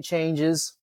significant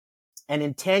changes. And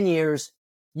in 10 years,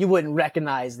 you wouldn't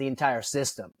recognize the entire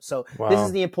system. So This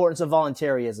is the importance of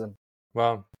voluntarism.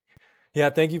 Wow.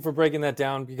 Yeah, thank you for breaking that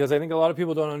down, because I think a lot of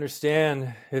people don't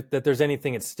understand that there's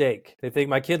anything at stake. They think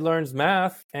my kid learns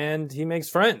math and he makes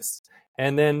friends.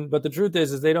 But the truth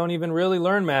is they don't even really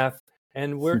learn math.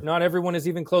 And not everyone is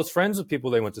even close friends with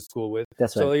people they went to school with.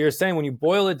 That's right. So you're saying when you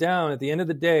boil it down, at the end of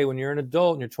the day, when you're an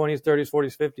adult in your 20s, 30s,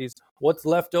 40s, 50s, what's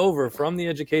left over from the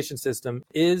education system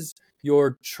is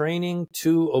your training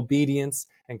to obedience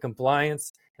and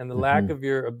compliance and the lack of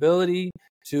your ability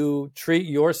to treat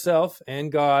yourself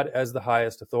and God as the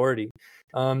highest authority.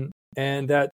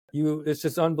 It's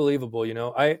just unbelievable. You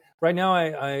know, right now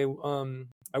I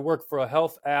work for a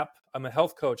health app. I'm a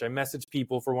health coach. I message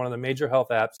people for one of the major health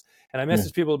apps, and I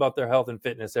message people about their health and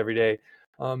fitness every day.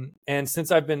 And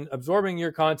since I've been absorbing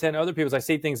your content, other people's, I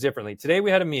see things differently. Today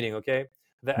we had a meeting, okay?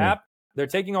 The app, they're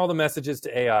taking all the messages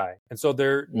to AI. And so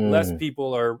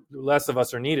less of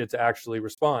us are needed to actually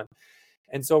respond.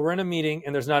 And so we're in a meeting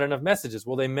and there's not enough messages.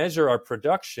 Well, they measure our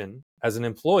production as an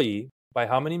employee by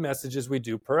how many messages we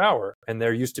do per hour. And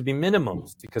there used to be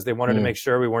minimums because they wanted to make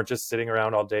sure we weren't just sitting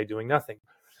around all day doing nothing.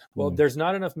 Well, there's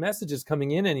not enough messages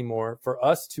coming in anymore for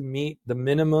us to meet the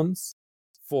minimums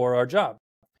for our job.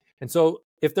 And so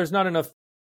if there's not enough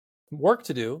work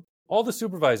to do, all the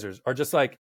supervisors are just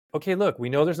like, okay, look, we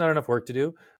know there's not enough work to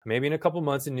do. Maybe in a couple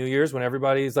months in New Year's, when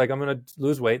everybody's like, I'm going to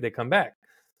lose weight, they come back.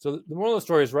 So the moral of the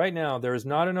story is right now, there is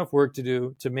not enough work to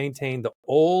do to maintain the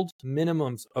old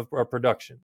minimums of our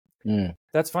production.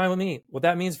 That's fine with me. What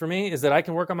that means for me is that I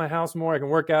can work on my house more. I can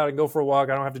work out and go for a walk.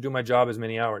 I don't have to do my job as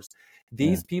many hours.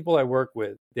 These people I work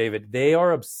with, David, they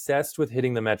are obsessed with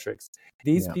hitting the metrics.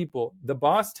 These people, the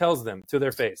boss tells them to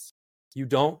their face, you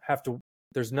don't have to,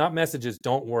 there's not messages,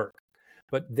 don't work.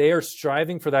 But they are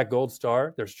striving for that gold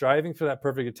star. They're striving for that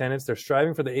perfect attendance. They're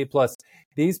striving for the A+.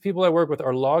 These people I work with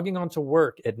are logging on to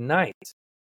work at night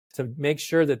to make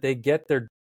sure that they get the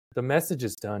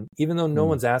messages done, even though no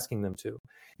one's asking them to.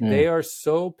 They are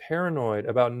so paranoid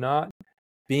about not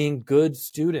being good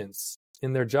students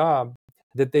in their job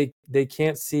that they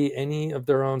can't see any of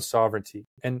their own sovereignty.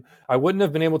 And I wouldn't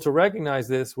have been able to recognize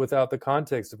this without the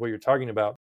context of what you're talking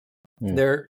about.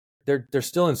 They're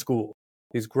still in school.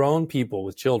 These grown people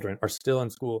with children are still in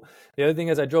school. The other thing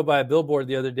is I drove by a billboard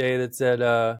the other day that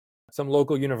said some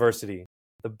local university,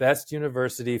 the best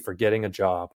university for getting a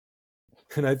job.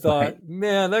 And I thought,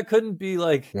 man, that couldn't be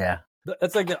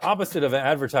that's like the opposite of an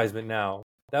advertisement now.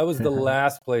 That was the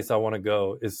last place I want to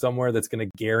go, is somewhere that's going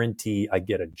to guarantee I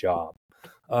get a job.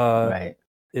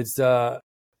 It's so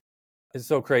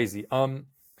crazy. I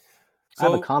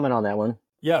have a comment on that one.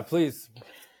 Yeah, please.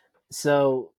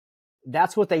 So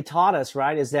that's what they taught us,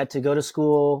 right? Is that to go to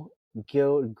school,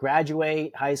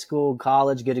 graduate high school,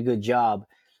 college, get a good job.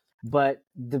 But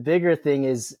the bigger thing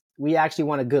is we actually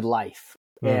want a good life.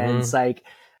 And it's like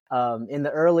in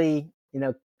the early,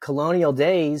 colonial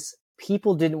days,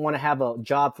 people didn't want to have a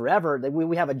job forever.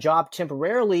 We have a job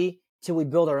temporarily till we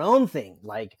build our own thing.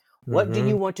 Like, what do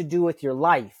you want to do with your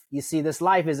life? You see, this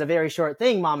life is a very short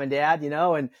thing, mom and dad,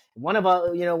 and one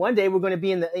day we're going to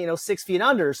be in the, 6 feet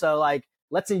under. So like,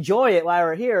 let's enjoy it while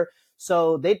we're here.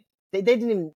 So they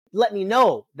didn't let me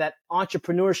know that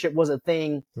entrepreneurship was a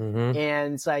thing. Mm-hmm.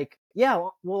 And it's like, yeah,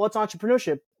 well, what's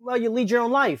entrepreneurship? Well, you lead your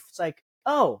own life. It's like,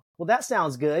 oh, well, that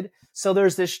sounds good. So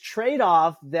there's this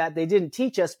trade-off that they didn't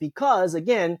teach us because,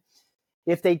 again,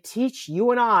 if they teach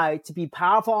you and I to be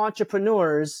powerful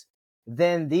entrepreneurs,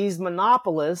 then these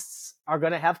monopolists are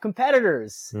going to have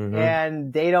competitors,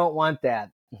 and they don't want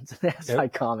that. That's my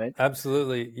comment.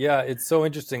 Absolutely. Yeah, it's so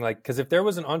interesting. Like, because if there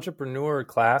was an entrepreneur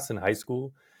class in high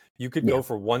school, you could go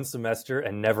for one semester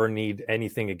and never need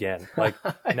anything again. Like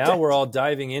now we're all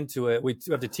diving into it. We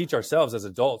have to teach ourselves as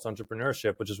adults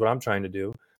entrepreneurship, which is what I'm trying to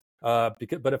do. But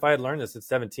if I had learned this at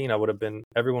 17,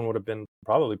 everyone would have been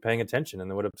probably paying attention, and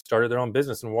they would have started their own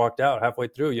business and walked out halfway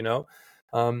through,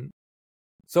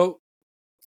 So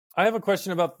I have a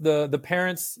question about the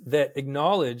parents that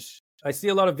acknowledge. I see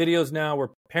a lot of videos now where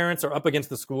parents are up against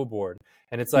the school board,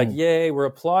 and it's like, yay, we're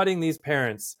applauding these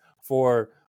parents for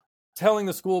telling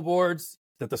the school boards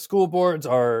that the school boards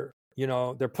are,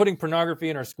 they're putting pornography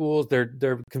in our schools.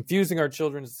 They're confusing our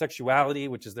children's sexuality,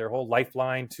 which is their whole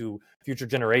lifeline to future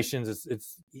generations.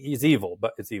 It's evil,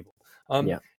 but it's evil.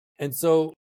 And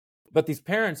so, but these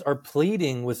parents are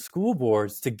pleading with school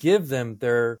boards to give them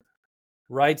their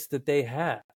rights that they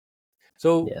have.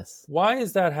 So why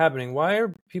is that happening? Why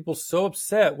are people so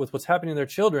upset with what's happening to their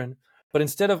children? But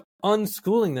instead of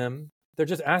unschooling them, they're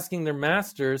just asking their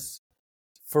masters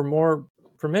for more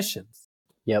permissions.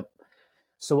 Yep.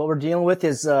 So what we're dealing with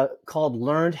is called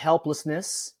learned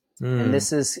helplessness. And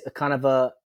this is a kind of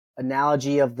a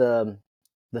analogy of the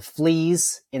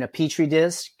fleas in a petri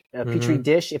dish.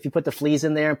 If you put the fleas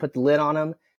in there and put the lid on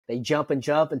them, they jump and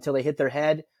jump until they hit their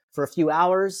head for a few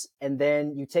hours. And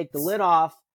then you take the lid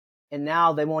off, and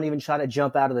now they won't even try to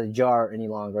jump out of the jar any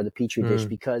longer, or the petri dish,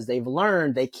 because they've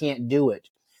learned they can't do it.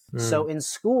 So in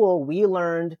school, we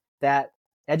learned that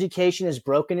education is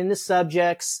broken into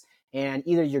subjects, and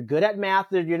either you're good at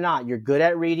math or you're not. You're good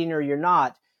at reading or you're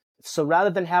not. So rather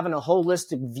than having a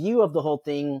holistic view of the whole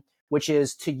thing, which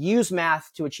is to use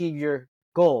math to achieve your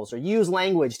goals or use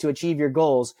language to achieve your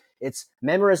goals, it's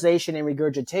memorization and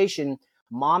regurgitation.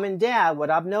 Mom and dad, what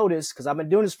I've noticed, because I've been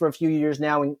doing this for a few years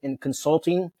now in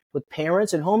consulting with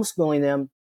parents and homeschooling them,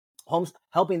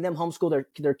 helping them homeschool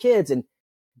their kids and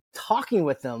talking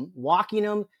with them, walking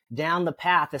them down the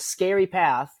path, a scary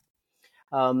path,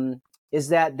 is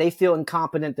that they feel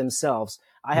incompetent themselves.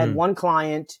 I had one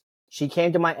client, she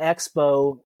came to my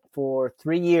expo for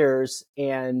 3 years,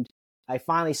 and I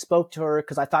finally spoke to her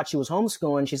because I thought she was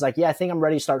homeschooling. She's like, yeah, I think I'm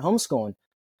ready to start homeschooling.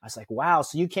 I was like, wow,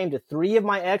 so you came to 3 of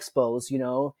my expos,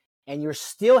 and you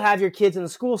still have your kids in the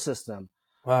school system.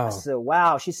 Wow. I said,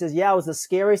 wow. She says, yeah, it was the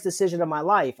scariest decision of my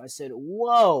life. I said,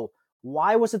 whoa,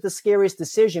 why was it the scariest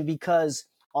decision? Because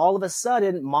all of a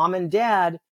sudden, mom and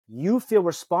dad, you feel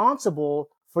responsible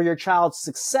for your child's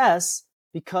success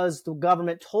because the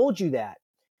government told you that.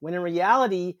 When in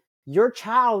reality, your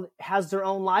child has their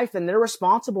own life and they're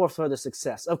responsible for the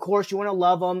success. Of course, you want to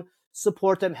love them,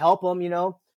 support them, help them,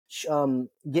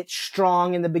 get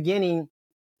strong in the beginning,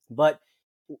 but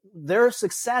their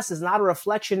success is not a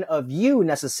reflection of you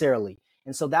necessarily.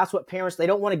 And so that's what parents, they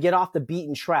don't want to get off the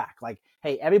beaten track. Like,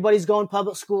 hey, everybody's going to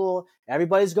public school.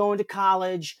 Everybody's going to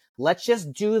college. Let's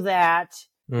just do that.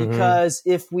 Because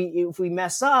if we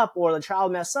mess up or the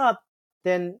child mess up,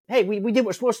 then, hey, we did what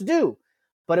we're supposed to do.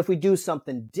 But if we do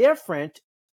something different,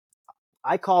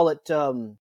 I call it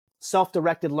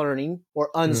self-directed learning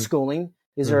or unschooling.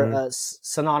 These are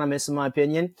synonymous in my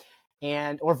opinion.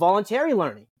 Or voluntary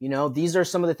learning. These are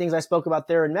some of the things I spoke about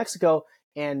there in Mexico.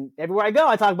 And everywhere I go,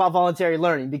 I talk about voluntary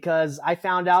learning because I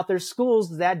found out there's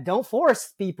schools that don't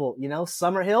force people.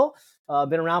 Summerhill,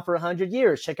 been around for 100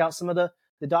 years. Check out some of the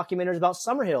documentaries about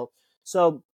Summerhill.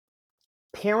 So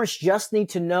parents just need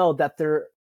to know that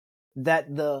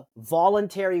the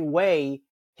voluntary way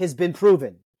has been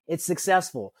proven. It's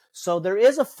successful. So there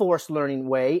is a forced learning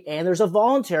way and there's a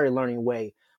voluntary learning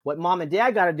way. What mom and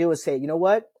dad got to do is say, you know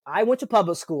what? I went to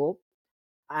public school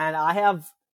and I have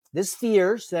this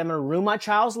fear, so I'm going to ruin my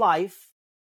child's life.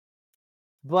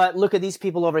 But look at these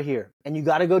people over here. And you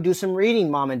got to go do some reading,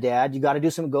 mom and dad. You got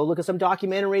to go look at some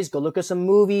documentaries, go look at some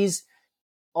movies.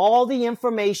 All the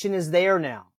information is there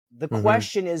now. The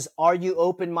question is, are you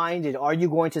open-minded? Are you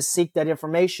going to seek that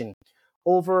information?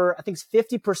 Over, I think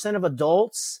 50% of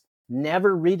adults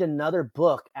never read another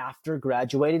book after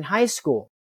graduating high school.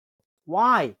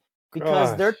 Why?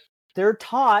 Because they're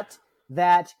taught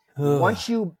that once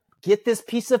you get this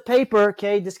piece of paper,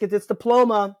 okay, just get this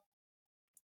diploma,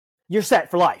 you're set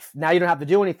for life. Now you don't have to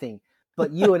do anything.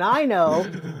 But you and I know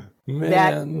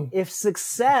that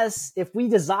if we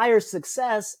desire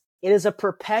success, it is a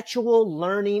perpetual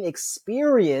learning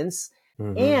experience.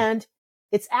 And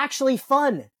it's actually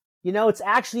fun. It's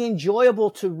actually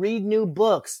enjoyable to read new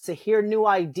books, to hear new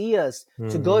ideas,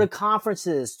 to go to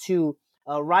conferences, to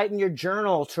write in your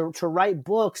journal, to write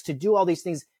books, to do all these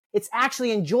things. It's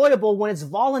actually enjoyable when it's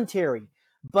voluntary.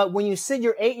 But when you sit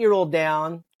your 8-year-old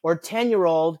down or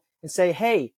 10-year-old and say,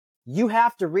 hey, you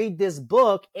have to read this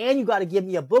book and you got to give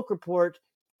me a book report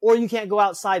or you can't go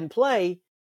outside and play.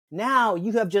 Now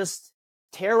you have just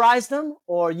terrorized them,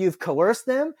 or you've coerced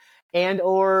them,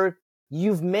 or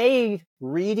you've made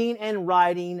reading and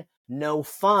writing no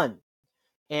fun.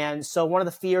 And so one of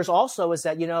the fears also is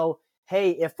that,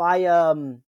 hey, if I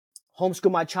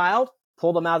homeschool my child,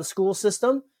 pull them out of the school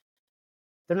system,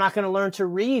 they're not going to learn to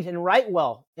read and write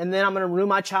well. And then I'm going to ruin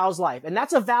my child's life. And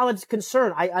that's a valid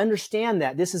concern. I understand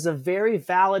that. This is a very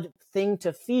valid thing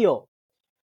to feel.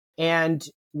 And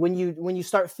when you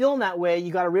start feeling that way,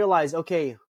 you got to realize,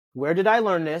 okay, where did I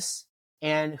learn this?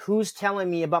 And who's telling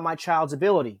me about my child's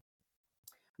ability?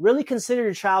 Really consider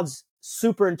your child's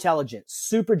super intelligent,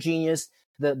 super genius,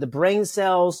 the brain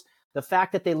cells, the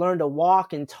fact that they learn to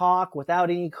walk and talk without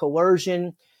any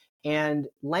coercion. And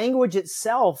language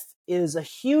itself is a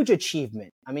huge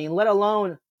achievement. I mean, let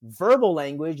alone verbal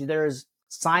language. There's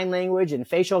sign language and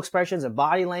facial expressions and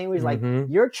body language. Like,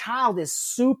 your child is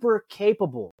super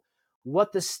capable.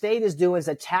 What the state is doing is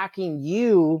attacking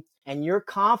you and your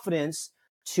confidence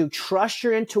to trust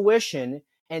your intuition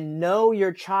and know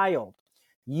your child.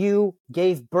 You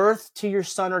gave birth to your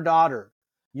son or daughter.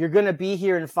 You're going to be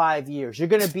here in 5 years. You're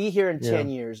going to be here in 10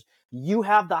 years. You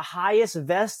have the highest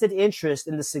vested interest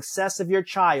in the success of your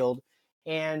child.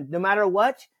 And no matter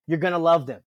what, you're going to love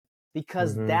them,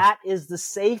 because that is the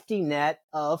safety net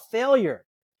of failure.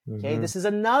 Okay. This is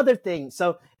another thing.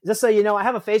 So just so you know, I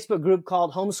have a Facebook group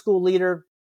called Homeschool Leader.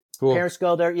 Cool. Parents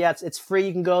go there. Yeah, it's free.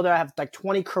 You can go there. I have like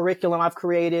 20 curriculum I've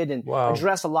created and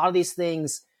address a lot of these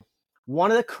things. One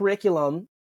of the curriculum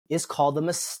is called the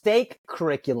mistake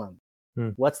curriculum.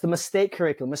 What's the mistake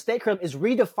curriculum? Mistake curriculum is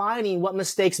redefining what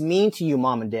mistakes mean to you,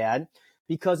 mom and dad,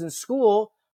 because in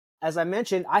school, as I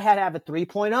mentioned, I had to have a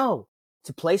 3.0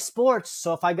 to play sports.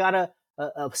 So if I got a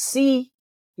C,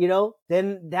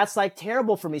 then that's like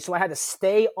terrible for me. So I had to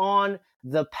stay on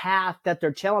the path that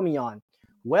they're telling me on.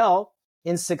 Well,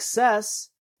 in success,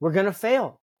 we're going to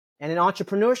fail. And in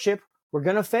entrepreneurship, we're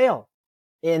going to fail.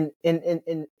 In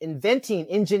inventing,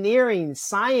 engineering,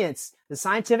 science, the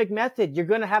scientific method, you're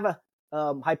going to have a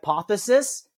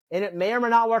hypothesis and it may or may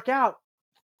not work out.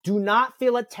 Do not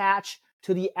feel attached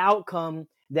to the outcome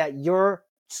that your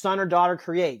son or daughter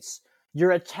creates.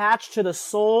 You're attached to the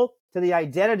soul, to the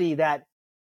identity that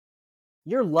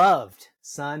you're loved,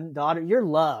 son, daughter, you're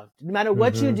loved. No matter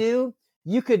what you do,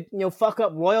 you could, fuck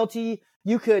up royalty.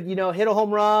 You could, hit a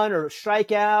home run or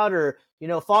strike out or,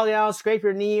 fall down, scrape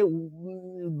your knee,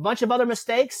 a bunch of other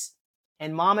mistakes.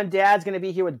 And mom and dad's going to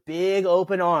be here with big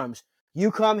open arms. You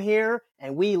come here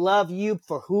and we love you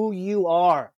for who you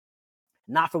are,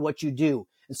 not for what you do.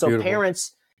 And so Beautiful.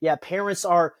 Parents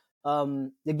are,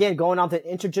 again, going on the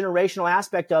intergenerational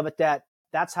aspect of it,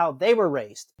 that's how they were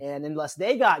raised. And unless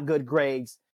they got good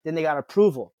grades, then they got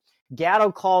approval.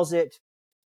 Gatto calls it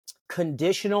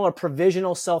conditional or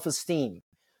provisional self-esteem.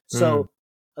 So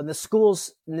in the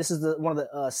schools, and this is one of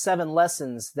the 7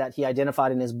 lessons that he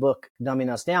identified in his book, Dumbing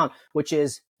Us Down, which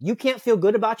is you can't feel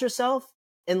good about yourself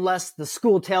unless the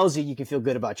school tells you can feel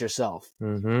good about yourself.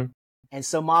 And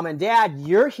so mom and dad,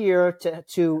 you're here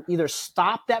to either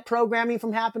stop that programming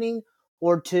from happening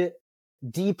or to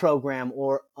deprogram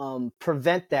or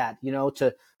prevent that,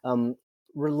 to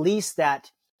release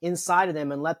that inside of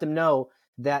them and let them know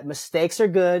that mistakes are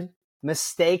good.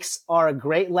 Mistakes are a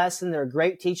great lesson. They're a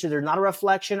great teacher. They're not a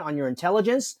reflection on your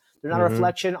intelligence. They're not a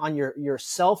reflection on your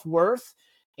self-worth.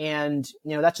 And,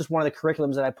 that's just one of the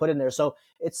curriculums that I put in there. So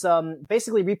it's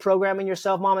basically reprogramming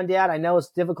yourself, mom and dad. I know it's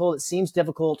difficult. It seems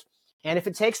difficult. And if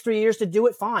it takes 3 years to do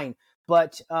it, fine.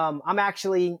 But I'm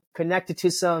actually connected to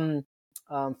some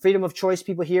freedom of choice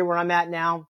people here where I'm at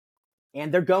now.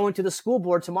 And they're going to the school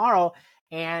board tomorrow.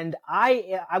 And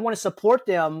I want to support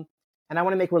them and I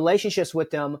want to make relationships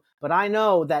with them. But I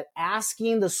know that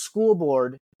asking the school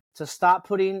board to stop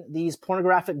putting these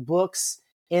pornographic books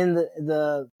in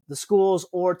the schools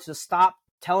or to stop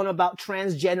telling about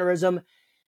transgenderism,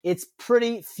 it's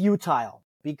pretty futile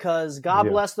because God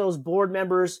bless those board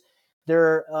members.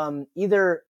 They're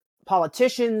either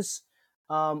politicians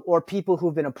or people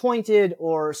who've been appointed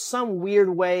or some weird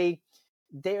way.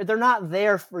 They're not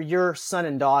there for your son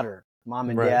and daughter, mom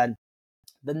and dad.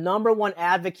 The number one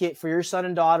advocate for your son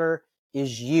and daughter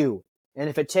is you. And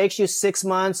if it takes you 6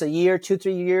 months, a year,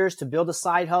 2-3 years to build a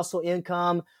side hustle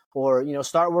income or,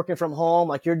 start working from home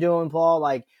like you're doing, Paul,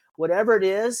 like whatever it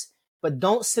is, but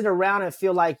don't sit around and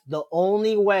feel like the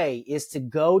only way is to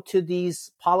go to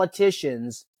these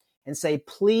politicians and say,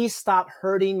 please stop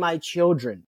hurting my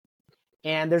children.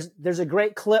 And there's a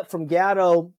great clip from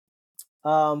Gatto,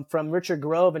 from Richard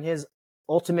Grove and his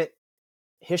ultimate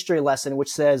history lesson,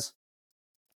 which says,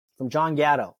 from John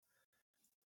Gatto,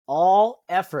 all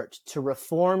effort to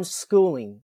reform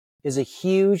schooling is a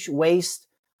huge waste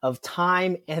of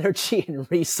time, energy, and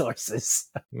resources.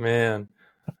 Man.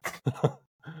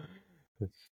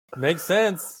 Makes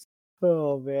sense.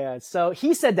 Oh, man. So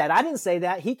he said that. I didn't say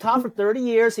that. He taught for 30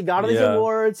 years. He got all these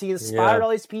awards. He inspired all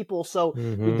these people. So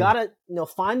we got to,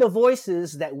 find the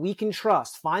voices that we can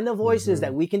trust. Find the voices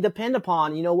that we can depend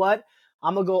upon. You know what?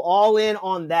 I'm going to go all in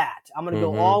on that. I'm going to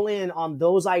go all in on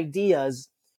those ideas,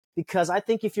 because I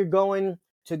think if you're going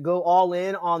to go all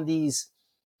in on these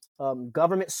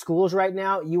government schools right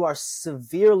now, you are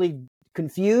severely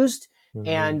confused.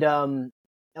 And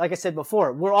like I said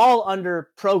before, we're all under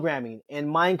programming and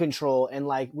mind control, and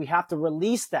like we have to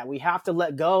release that. We have to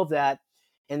let go of that.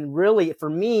 And really, for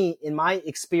me, in my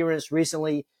experience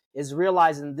recently, is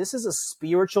realizing this is a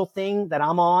spiritual thing that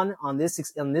I'm on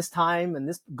this time and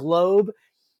this globe,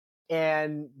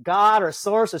 and God or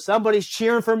source or somebody's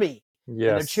cheering for me.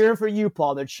 Yes. And they're cheering for you,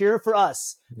 Paul. They're cheering for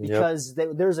us, because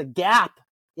there's a gap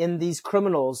in these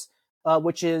criminals,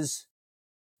 which is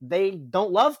they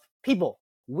don't love people.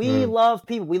 We love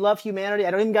people. We love humanity.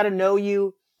 I don't even got to know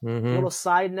you. Little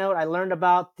side note, I learned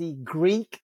about the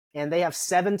Greek, and they have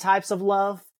 7 types of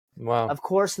love. Wow. Of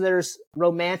course, there's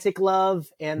romantic love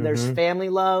and there's family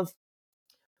love,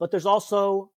 but there's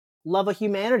also love of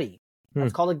humanity.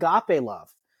 It's called agape love.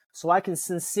 So I can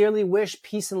sincerely wish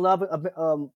peace and love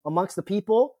amongst the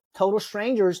people, total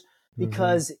strangers,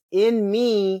 because in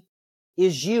me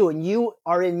is you and you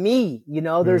are in me.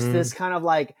 There's this kind of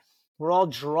like, we're all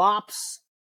drops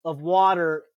of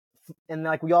water, and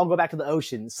like we all go back to the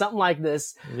ocean, something like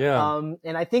this. Yeah.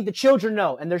 And I think the children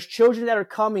know, and there's children that are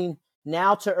coming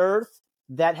now to Earth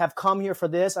that have come here for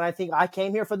this. And I think I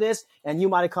came here for this, and you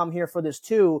might have come here for this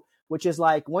too, which is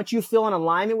like, once you feel in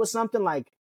alignment with something,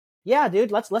 like, yeah,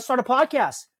 dude, let's start a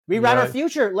podcast, rewrite our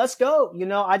future. Let's go.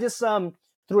 I just,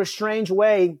 through a strange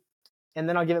way, and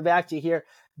then I'll give it back to you here.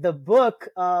 The book,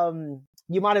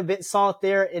 you might have saw it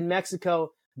there in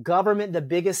Mexico, Government, the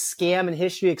Biggest Scam in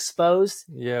History Exposed.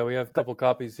 Yeah, we have a couple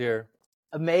copies here.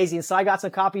 Amazing. So I got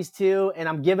some copies too, and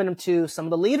I'm giving them to some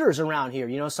of the leaders around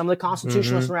here, some of the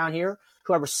constitutionalists around here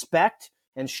who I respect,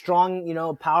 and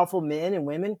strong, powerful men and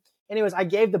women. Anyways, I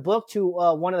gave the book to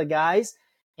one of the guys,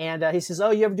 and he says,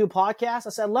 oh, you ever do a podcast? I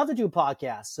said, I'd love to do a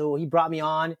podcast. So he brought me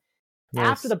on. Nice.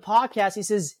 After the podcast, he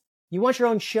says, you want your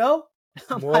own show?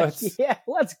 I'm like, yeah,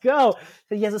 let's go.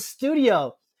 So he has a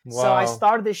studio. Wow. So I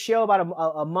started this show about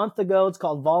a month ago. It's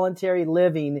called Voluntary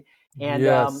Living. And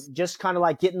just kind of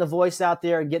like getting the voice out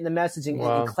there and getting the messaging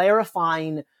and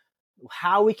clarifying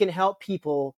how we can help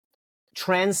people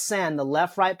transcend the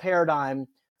left-right paradigm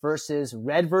versus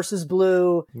red versus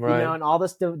blue, and all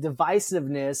this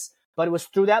divisiveness. But it was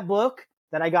through that book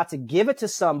that I got to give it to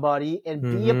somebody and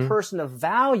be a person of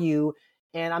value.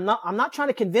 And I'm not trying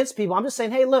to convince people. I'm just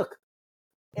saying, hey, look,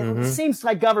 it seems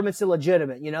like government's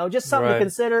illegitimate, just something to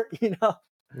consider,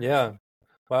 Yeah.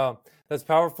 Wow. That's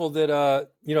powerful that,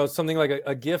 something like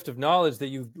a gift of knowledge that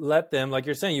you let them, like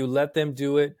you're saying, you let them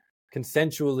do it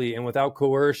consensually and without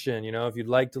coercion, if you'd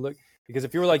like to look, because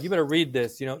if you were like, you better read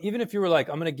this, even if you were like,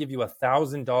 I'm going to give you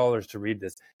 $1,000 to read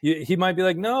this, he might be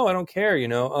like, no, I don't care,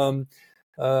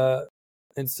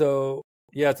 and so,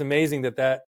 yeah, it's amazing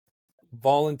that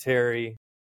voluntary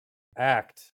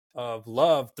act of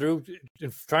love through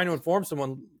trying to inform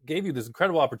someone gave you this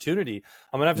incredible opportunity.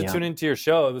 I'm gonna have to tune into your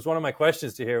show. It was one of my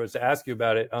questions to hear, was to ask you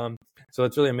about it. So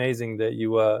it's really amazing that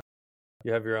you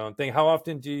have your own thing. How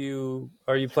often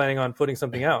are you planning on putting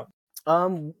something out?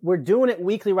 We're doing it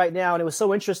weekly right now, and it was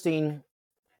so interesting.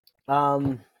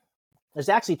 There's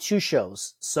actually 2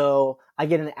 shows, so I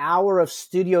get an hour of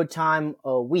studio time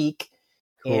a week.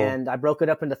 Cool. And I broke it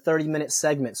up into 30-minute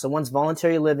segments. So one's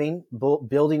voluntary living,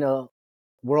 building a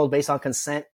world based on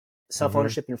consent,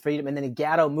 self-ownership, and freedom. And then a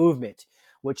Gatto movement,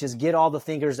 which is get all the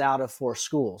thinkers out of 4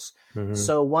 schools.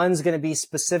 So one's going to be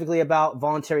specifically about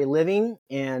voluntary living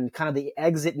and kind of the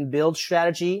exit and build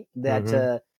strategy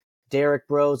that Derek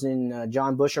Bros and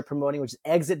John Bush are promoting, which is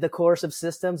exit the coercive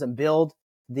systems and build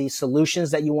the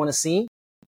solutions that you want to see.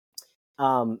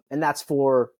 And that's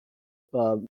for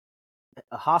a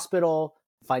hospital,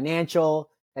 financial,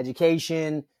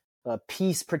 education,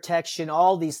 peace, protection,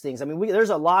 all these things. I mean, there's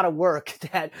a lot of work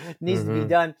that needs to be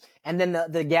done. And then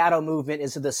the Gatto movement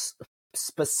is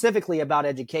specifically about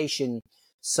education.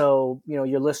 So,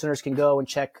 your listeners can go and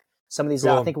check some of these.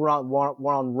 Cool. I think we're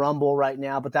on Rumble right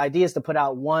now, but the idea is to put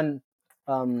out one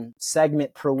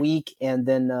segment per week and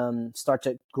then start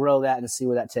to grow that and see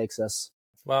where that takes us.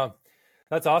 Wow,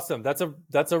 that's awesome. That's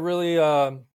a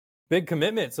really big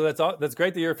commitment. So that's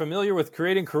great that you're familiar with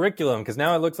creating curriculum, because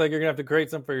now it looks like you're gonna have to create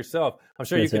something for yourself. I'm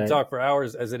sure That's you can right. talk for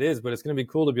hours as it is, but it's gonna be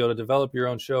cool to be able to develop your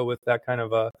own show with that kind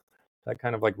of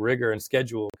like rigor and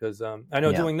schedule. Because I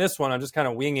know doing this one, I'm just kind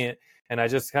of winging it, and I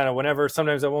just kind of whenever.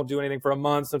 Sometimes I won't do anything for a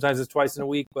month. Sometimes it's twice in a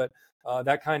week, but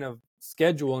that kind of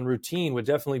schedule and routine would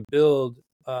definitely build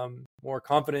more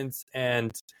confidence,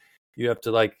 and you have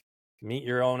to like meet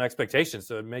your own expectations,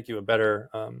 so it'd make you a better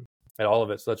at all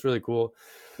of it. So that's really cool.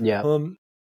 Yeah.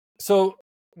 So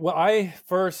I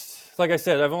first, like I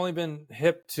said, I've only been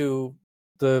hip to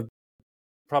the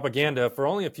propaganda for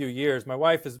only a few years. My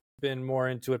wife has been more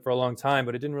into it for a long time,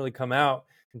 but it didn't really come out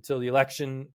until the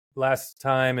election last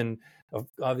time, and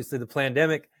obviously the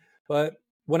pandemic. But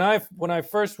when I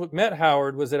first met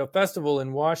Howard was at a festival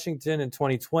in Washington in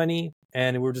 2020,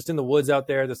 and we were just in the woods out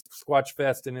there, this Squatch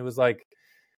Fest, and it was like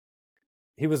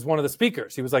he was one of the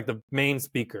speakers. He was like the main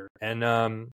speaker, and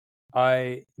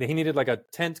he needed like a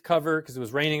tent cover because it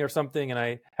was raining or something, and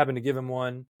I happened to give him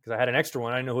one because I had an extra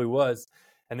one. I didn't know who he was,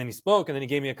 and then he spoke, and then he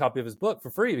gave me a copy of his book for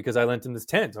free because I lent him this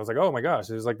tent. I was like, oh my gosh,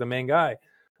 he was like the main guy.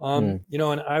 You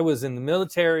know, and I was in the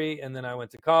military, and then I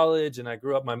went to college, and I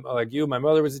grew up like you. My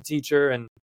mother was a teacher,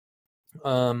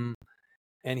 and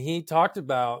he talked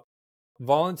about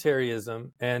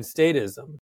voluntarism and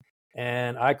statism,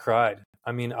 and I cried.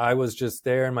 I mean, I was just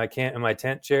there in my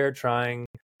tent chair trying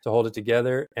to hold it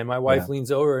together, and my wife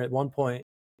leans over at one point.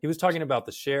 He was talking about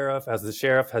the sheriff, as the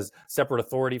sheriff has separate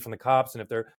authority from the cops, and if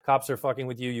their cops are fucking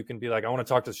with you, you can be like, I want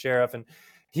to talk to the sheriff. And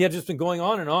he had just been going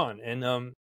on,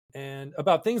 and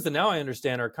about things that now I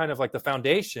understand are kind of like the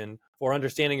foundation for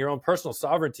understanding your own personal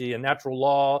sovereignty and natural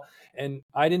law. And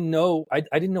I didn't know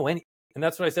any. And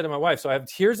that's what I said to my wife. So I have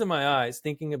tears in my eyes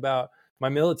thinking about my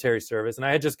military service. And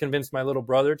I had just convinced my little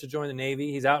brother to join the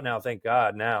Navy. He's out now, thank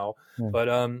God now. But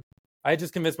I had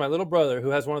just convinced my little brother,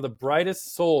 who has one of the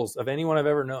brightest souls of anyone I've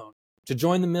ever known, to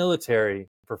join the military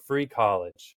for free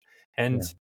college. And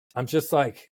I'm just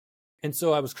like, and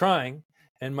so I was crying,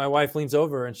 and my wife leans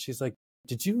over and she's like,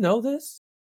 did you know this?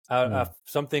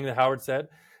 Something that Howard said,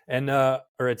 and or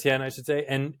Etienne, I should say.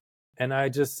 And I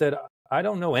just said, I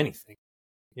don't know anything,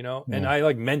 you know, and I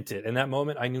like meant it. In that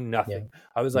moment, I knew nothing.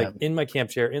 I was like in my camp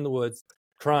chair in the woods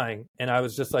crying. And I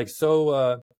was just like,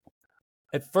 so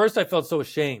at first I felt so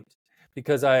ashamed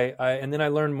because and then I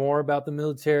learned more about the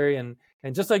military and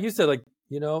just like you said, like,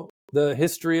 you know, the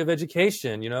history of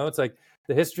education, you know, it's like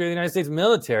the history of the United States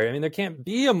military. I mean, there can't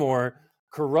be a more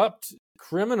corrupt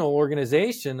criminal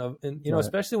organization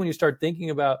especially when you start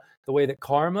thinking about the way that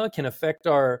karma can affect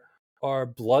our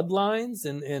bloodlines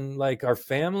and like our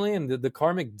family and the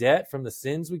karmic debt from the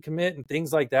sins we commit and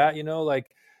things like that, you know. Like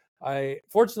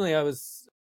fortunately I was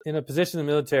in a position in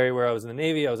the military where I was in the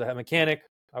Navy. I was a mechanic.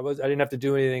 I didn't have to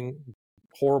do anything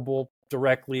horrible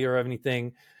directly or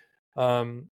anything,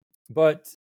 but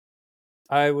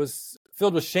I was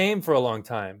filled with shame for a long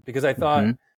time because I thought,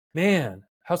 man,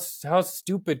 how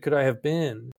stupid could I have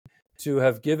been to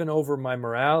have given over my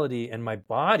morality and my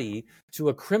body to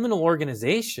a criminal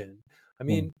organization? I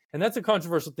mean, and that's a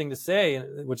controversial thing to say,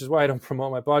 which is why I don't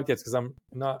promote my podcast, because I'm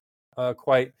not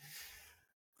quite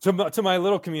to my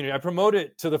little community. I promote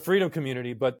it to the freedom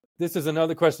community, but this is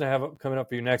another question I have coming up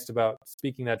for you next about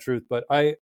speaking that truth. But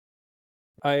I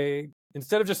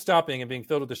instead of just stopping and being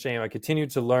filled with the shame, I continued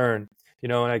to learn, you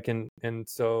know, and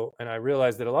I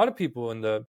realized that a lot of people in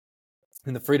the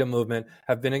freedom movement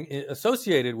have been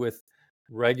associated with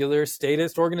regular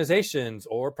statist organizations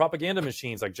or propaganda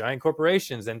machines like giant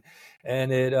corporations. And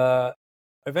it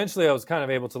eventually I was kind of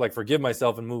able to like forgive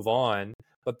myself and move on.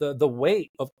 But the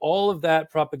weight of all of that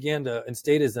propaganda and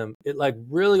statism, it like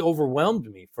really overwhelmed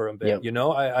me for a bit. You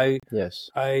know, it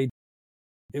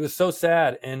was so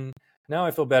sad. And now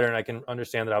I feel better, and I can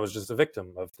understand that I was just a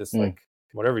victim of this, like,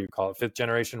 whatever you call it, 5th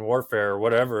generation warfare or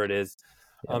whatever it is.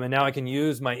 And now I can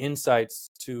use my insights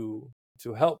to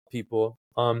help people.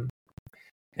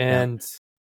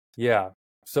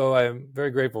 So I'm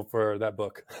very grateful for that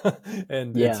book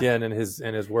and Etienne and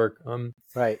his work.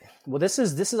 Right. Well, this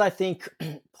is I think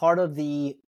part of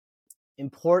the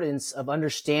importance of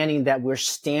understanding that we're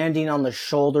standing on the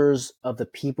shoulders of the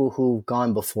people who've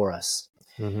gone before us.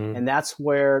 And that's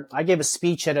where I gave a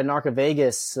speech at Anarcha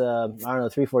Vegas, I don't know,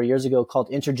 3-4 years ago, called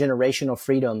Intergenerational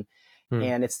Freedom.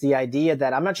 And it's the idea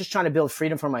that I'm not just trying to build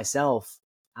freedom for myself.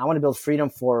 I want to build freedom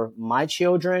for my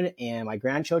children and my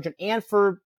grandchildren and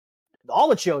for all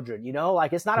the children, you know,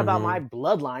 like it's not about my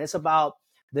bloodline. It's about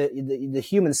the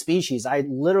human species. I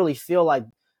literally feel like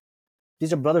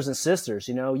these are brothers and sisters.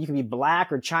 You know, you can be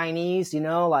black or Chinese. You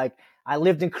know, like I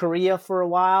lived in Korea for a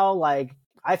while. Like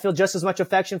I feel just as much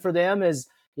affection for them as,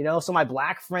 you know, some of my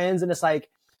black friends. And it's like,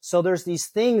 so there's these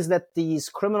things that these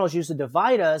criminals use to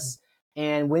divide us.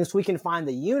 And once we can find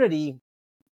the unity,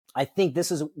 I think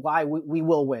this is why we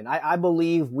will win. I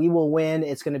believe we will win.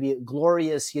 It's going to be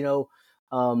glorious. You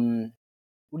know,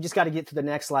 we just got to get to the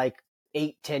next like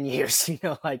 8-10 years, you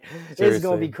know, like Seriously. It's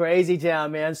going to be crazy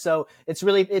town, man. So it's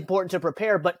really important to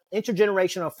prepare, but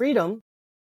intergenerational freedom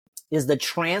is the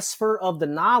transfer of the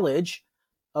knowledge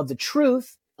of the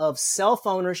truth of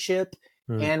self-ownership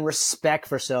and respect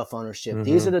for self-ownership.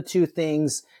 These are the two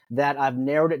things that I've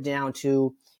narrowed it down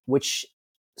to, which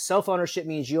self-ownership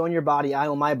means you own your body, I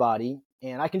own my body,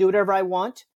 and I can do whatever I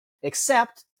want,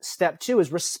 except step 2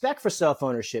 is respect for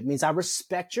self-ownership. It means I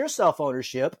respect your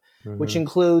self-ownership, which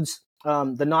includes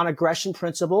the non-aggression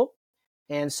principle.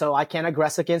 And so I can't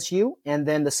aggress against you. And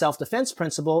then the self-defense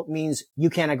principle means you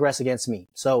can't aggress against me.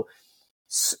 So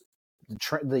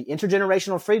the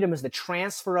intergenerational freedom is the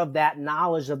transfer of that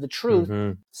knowledge of the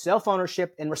truth,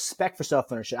 self-ownership, and respect for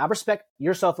self-ownership. I respect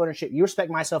your self-ownership. You respect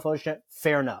my self-ownership.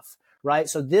 Fair enough. Right.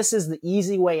 So this is the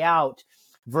easy way out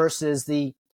versus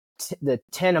the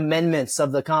 10 amendments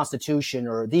of the Constitution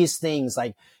or these things.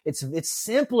 Like it's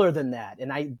simpler than that.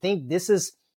 And I think this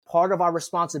is part of our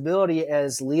responsibility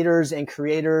as leaders and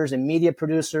creators and media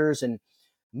producers and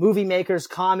movie makers,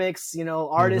 comics, you know,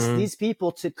 artists, these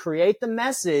people, to create the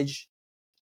message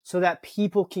so that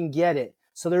people can get it.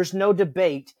 So there's no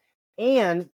debate.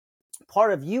 And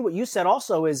part of what you said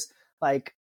also is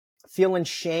like feeling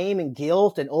shame and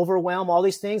guilt and overwhelm, all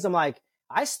these things. I'm like,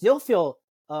 I still feel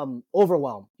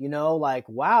overwhelmed, you know, like,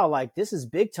 wow, like this is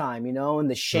big time, you know, and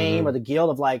the shame or the guilt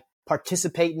of like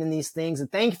participating in these things. And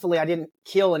thankfully I didn't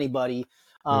kill anybody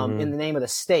in the name of the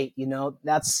state. You know,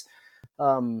 that's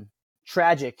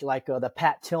tragic, like the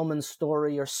Pat Tillman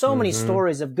story, or so many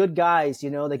stories of good guys,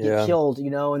 you know, that get killed, you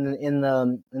know, in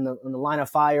the line of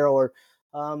fire, or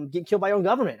get killed by your own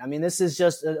government. I mean, this is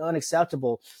just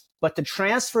unacceptable. But to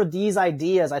transfer these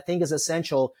ideas, I think, is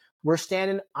essential. I'm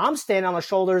standing on the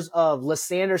shoulders of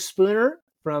Lysander Spooner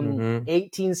from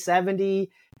 1870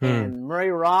 and Murray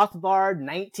Rothbard,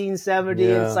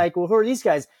 1970. And it's like, well, who are these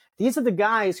guys? These are the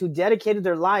guys who dedicated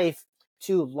their life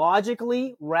to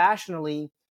logically,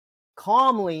 rationally,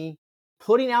 calmly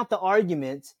putting out the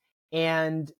argument.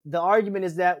 And the argument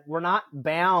is that we're not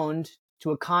bound to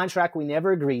a contract we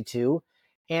never agreed to.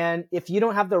 And if you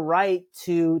don't have the right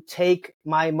to take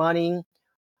my money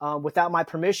without my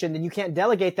permission, then you can't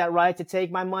delegate that right to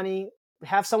take my money,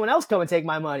 have someone else come and take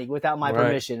my money without my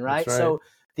permission, right? So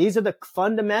these are the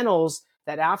fundamentals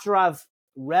that after I've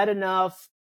read enough,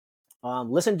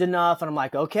 listened enough, and I'm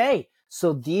like, okay,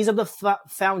 so these are the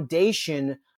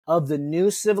foundation of the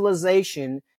new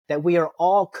civilization that we are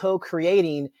all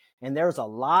co-creating. And there's a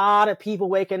lot of people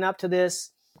waking up to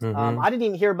this. I didn't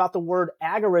even hear about the word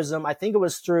agorism. I think it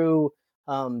was through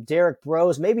Derek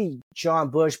Bros, maybe John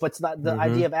Bush, but the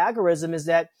idea of agorism is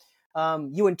that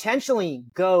you intentionally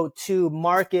go to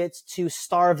markets to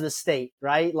starve the state,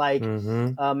 right? Like,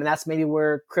 and that's maybe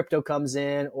where crypto comes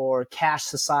in, or cash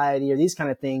society, or these kind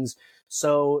of things.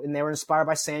 So, and they were inspired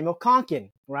by Samuel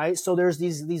Konkin, right? So there's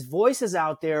these voices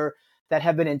out there that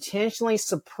have been intentionally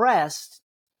suppressed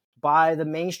by the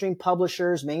mainstream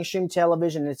publishers, mainstream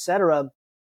television, etc.,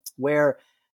 where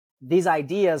these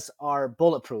ideas are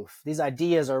bulletproof. These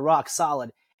ideas are rock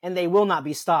solid, and they will not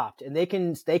be stopped. And they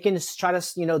can try to,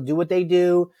 you know, do what they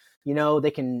do. You know,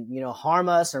 they can, you know, harm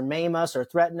us or maim us or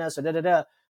threaten us or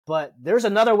But there's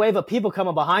another wave of people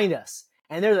coming behind us,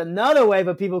 and there's another wave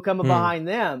of people coming behind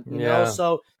them. You know,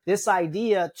 so this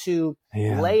idea to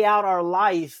lay out our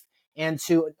life and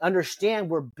to understand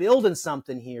we're building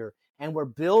something here, and we're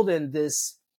building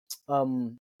this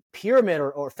pyramid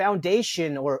or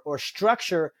foundation or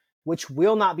structure which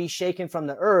will not be shaken from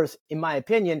the earth, in my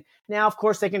opinion. Now, of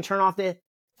course, they can turn off the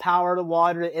power, the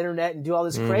water, the internet, and do all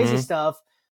this crazy stuff.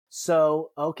 So,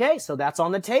 okay, so that's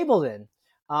on the table then.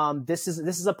 This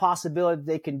is a possibility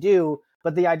they can do,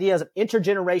 but the idea is of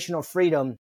intergenerational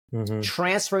freedom,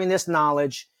 transferring this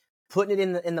knowledge, putting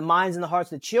it in the minds and the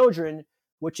hearts of the children,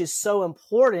 which is so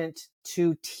important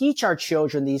to teach our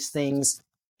children these things.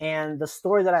 And the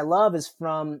story that I love is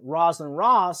from Rosalind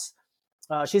Ross.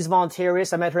 She's a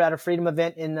voluntarist. I met her at a freedom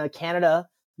event in Canada,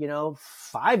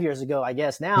 5 years ago, I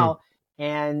guess now.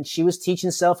 And she was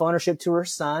teaching self-ownership to her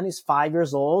son. He's 5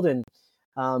 years old. And,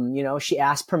 she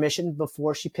asked permission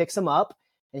before she picks him up.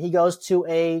 And he goes to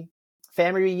a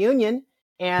family reunion.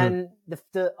 And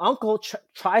the uncle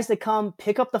tries to come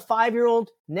pick up the 5-year-old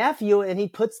nephew. And he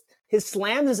puts he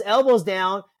slams his elbows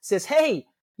down, says, "Hey,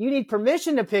 you need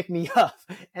permission to pick me up."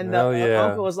 And the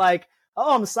uncle was like,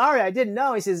 "Oh, I'm sorry, I didn't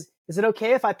know." He says, "Is it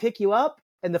okay if I pick you up?"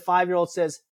 And the 5-year-old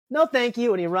says, "No, thank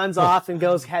you." And he runs off and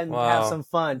goes and have some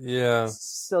fun. Yeah.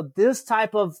 So this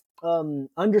type of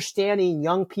understanding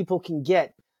young people can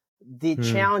get. The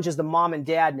challenge is the mom and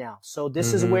dad now. So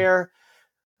this is where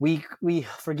we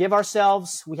forgive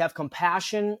ourselves. We have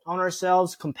compassion on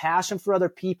ourselves, compassion for other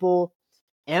people,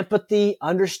 empathy,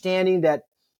 understanding that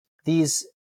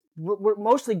we're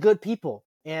mostly good people.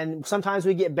 And sometimes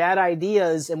we get bad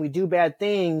ideas and we do bad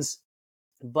things,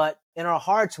 but in our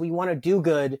hearts, we want to do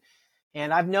good.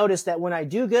 And I've noticed that when I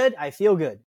do good, I feel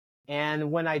good.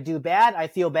 And when I do bad, I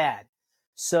feel bad.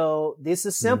 So this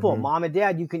is simple. Mom and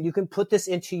dad, you can put this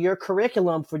into your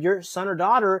curriculum for your son or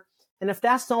daughter. And if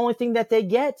that's the only thing that they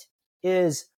get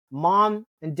is mom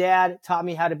and dad taught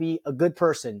me how to be a good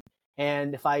person.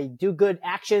 And if I do good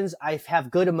actions, I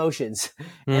have good emotions.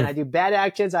 And I do bad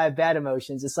actions, I have bad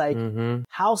emotions. It's like,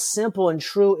 how simple and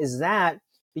true is that?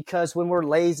 Because when we're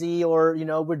lazy or,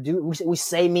 we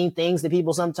say mean things to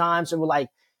people sometimes and we're like,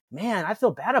 man, I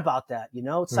feel bad about that.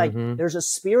 It's like there's a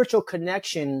spiritual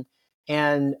connection.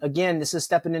 And again, this is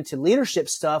stepping into leadership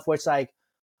stuff where it's like,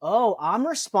 oh, I'm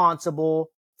responsible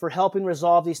for helping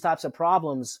resolve these types of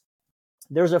problems.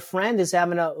 There's a friend who's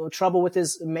having trouble with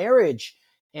his marriage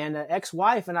and an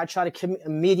ex-wife, and I try to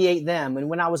mediate them. And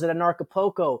when I was at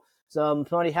Anarchapulco,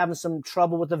 somebody having some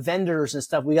trouble with the vendors and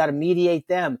stuff, we got to mediate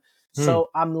them. So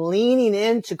I'm leaning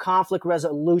into conflict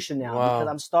resolution now because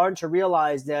I'm starting to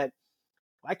realize that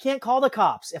I can't call the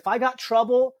cops. If I got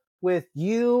trouble with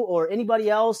you or anybody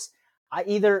else, I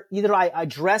either I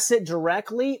address it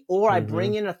directly or I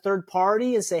bring in a third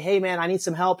party and say, hey, man, I need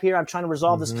some help here. I'm trying to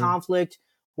resolve this conflict,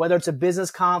 whether it's a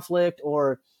business conflict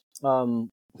or,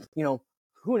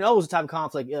 who knows the type of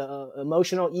conflict,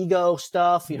 emotional ego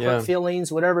stuff, hurt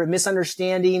feelings, whatever,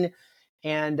 misunderstanding.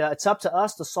 And it's up to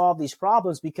us to solve these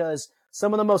problems because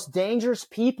some of the most dangerous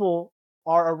people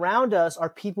are around us are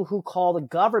people who call the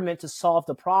government to solve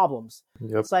the problems.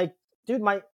 It's like, dude,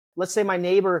 let's say my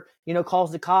neighbor,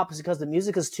 calls the cops because the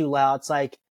music is too loud. It's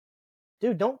like,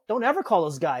 dude, don't ever call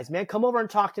those guys, man. Come over and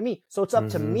talk to me. So it's up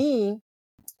to me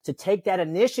to take that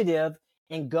initiative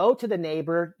and go to the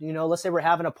neighbor. Let's say we're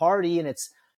having a party and it's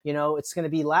going to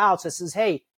be loud. So it says,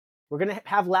 hey, we're going to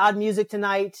have loud music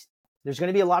tonight. There's going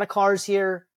to be a lot of cars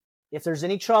here. If there's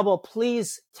any trouble,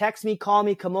 please text me, call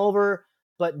me, come over,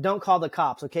 but don't call the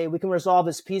cops. Okay. We can resolve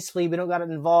this peacefully. We don't got to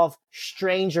involve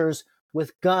strangers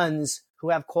with guns who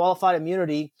have qualified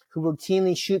immunity, who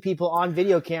routinely shoot people on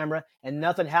video camera and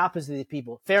nothing happens to these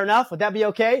people. Fair enough? Would that be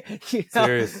okay?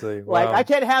 Seriously. Wow. Like I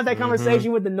can't have that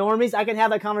conversation with the normies. I can have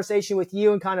that conversation with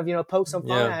you and kind of, poke some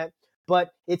fun at it.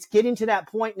 But it's getting to that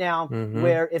point now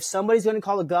where if somebody's going to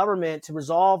call the government to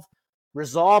resolve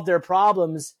their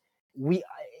problems,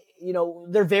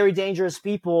 they're very dangerous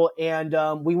people.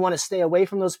 And we want to stay away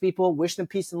from those people, wish them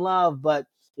peace and love. But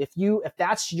if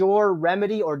that's your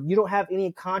remedy or you don't have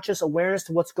any conscious awareness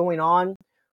to what's going on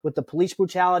with the police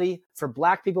brutality for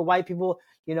black people, white people,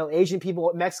 Asian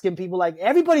people, Mexican people, like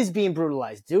everybody's being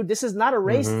brutalized, dude. This is not a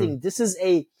race thing. This is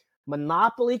a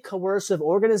monopoly coercive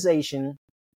organization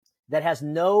that has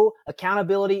no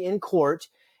accountability in court.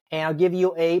 And I'll give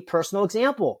you a personal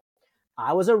example.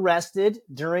 I was arrested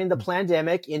during the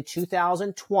pandemic in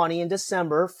 2020 in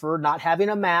December for not having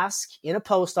a mask in a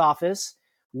post office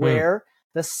where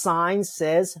the sign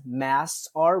says masks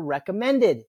are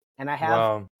recommended. And I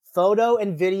have photo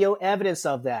and video evidence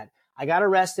of that. I got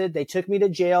arrested. They took me to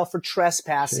jail for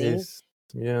trespassing. Jeez.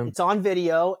 Yeah. It's on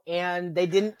video and they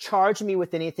didn't charge me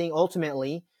with anything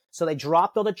ultimately. So they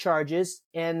dropped all the charges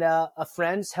and a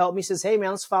friend helped me, says, hey man,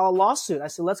 let's file a lawsuit. I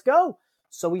said, let's go.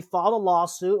 So we filed a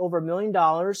lawsuit over $1 million,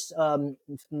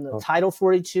 Title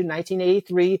 42,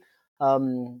 1983,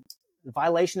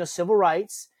 violation of civil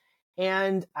rights.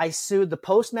 And I sued the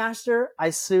postmaster.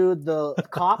 I sued the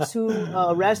cops who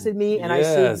arrested me, and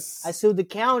I sued the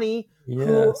county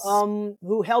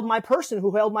who held my person,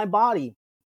 who held my body.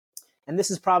 And this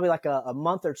is probably like a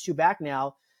month or two back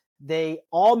now. They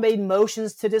all made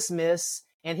motions to dismiss.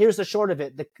 And here's the short of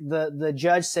it: the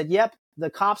judge said, "Yep, the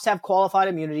cops have qualified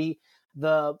immunity.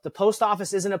 The post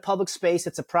office isn't a public space;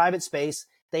 it's a private space.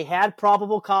 They had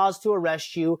probable cause to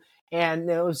arrest you, and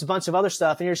there was a bunch of other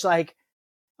stuff." And you're just like,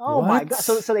 oh my God.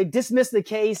 So they dismissed the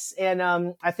case. And,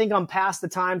 I think I'm past the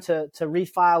time to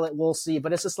refile it. We'll see.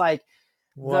 But it's just like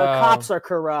the cops are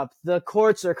corrupt. The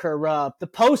courts are corrupt. The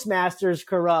postmaster's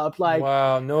corrupt. Like,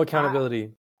 no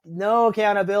accountability. No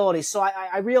accountability. So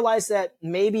I realized that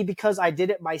maybe because I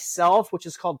did it myself, which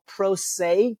is called pro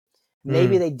se,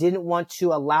 maybe they didn't want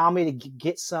to allow me to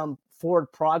get some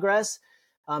forward progress,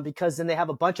 because then they have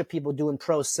a bunch of people doing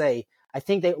pro se. I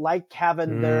think they like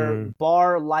having their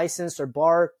bar licensed or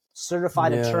bar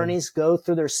certified attorneys go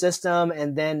through their system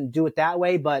and then do it that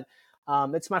way. But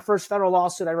it's my first federal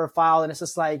lawsuit I ever filed. And it's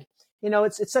just like,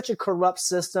 it's such a corrupt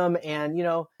system. And,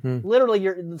 literally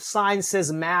the sign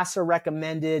says masks are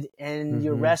recommended and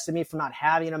you arrested me for not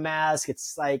having a mask.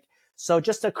 It's like, so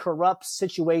just a corrupt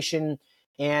situation.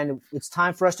 And it's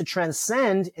time for us to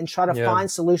transcend and try to find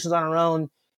solutions on our own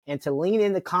and to lean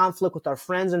into conflict with our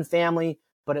friends and family.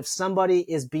 But if somebody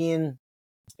is being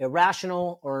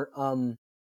irrational or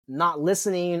not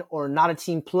listening or not a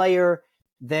team player,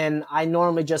 then I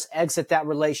normally just exit that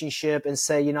relationship and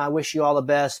say, I wish you all the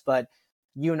best, but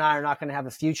you and I are not going to have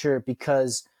a future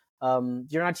because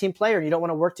you're not a team player and you don't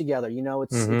want to work together.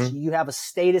 It's you have a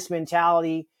status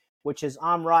mentality, which is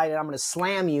I'm right and I'm going to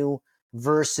slam you,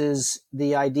 versus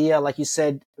the idea, like you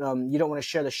said, you don't want to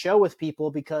share the show with people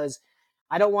because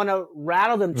I don't want to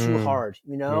rattle them too hard,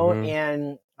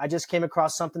 and I just came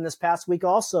across something this past week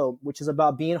also, which is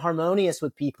about being harmonious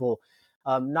with people,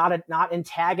 not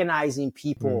antagonizing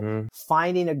people,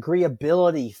 finding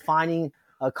agreeability, finding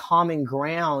a common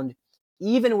ground,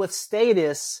 even with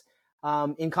status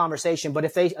in conversation. But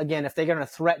if they're going to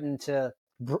threaten to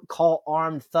call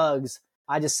armed thugs,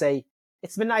 I just say,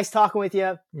 it's been nice talking with you.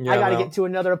 I got to get to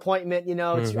another appointment.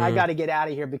 I got to get out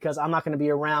of here because I'm not going to be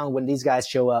around when these guys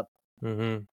show up.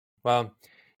 Wow.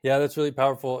 Yeah, that's really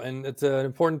powerful. And it's an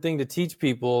important thing to teach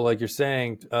people, like you're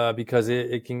saying, because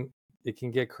it can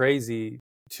get crazy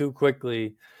too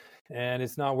quickly and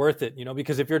it's not worth it,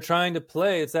 because if you're trying to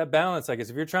play, it's that balance, I guess.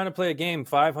 If you're trying to play a game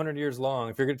 500 years long,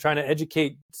 if you're trying to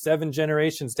educate 7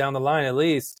 generations down the line, at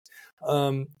least,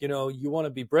 you want to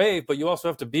be brave, but you also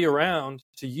have to be around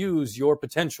to use your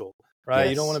potential, right? Yes.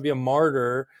 You don't want to be a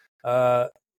martyr,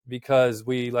 because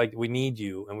we need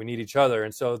you and we need each other.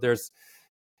 And so there's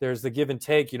the give and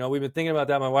take. We've been thinking about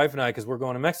that, my wife and I, because we're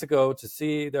going to Mexico to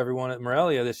see everyone at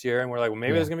Morelia this year. And we're like, well,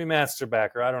 maybe there's going to be masks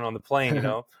back, or I don't know, on the plane,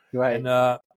 Right.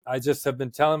 And I just have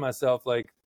been telling myself,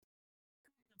 like,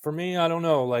 for me, I don't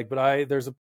know, like, but there's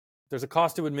a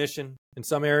cost to admission in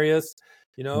some areas.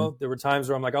 There were times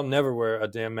where I'm like, I'll never wear a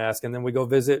damn mask. And then we go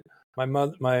visit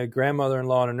my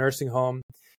grandmother-in-law in a nursing home.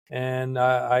 And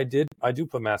I do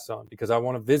put masks on because I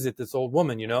want to visit this old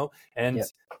woman, and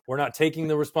we're not taking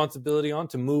the responsibility on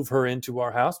to move her into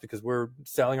our house because we're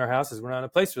selling our houses. We're not in a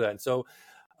place for that. And so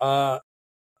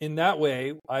in that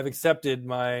way, I've accepted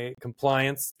my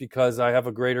compliance because I have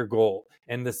a greater goal.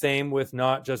 And the same with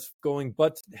not just going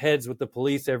butt heads with the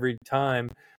police every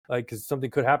time, like, because something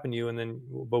could happen to you,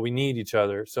 but we need each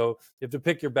other. So you have to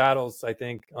pick your battles, I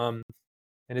think. And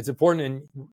it's important.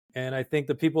 And I think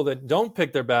the people that don't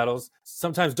pick their battles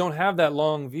sometimes don't have that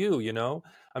long view,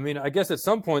 I mean, I guess at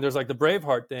some point there's like the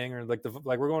Braveheart thing, or like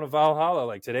we're going to Valhalla,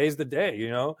 like today's the day,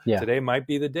 Today might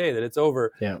be the day that it's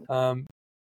over. Yeah.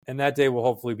 And that day will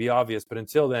hopefully be obvious. But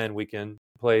until then, we can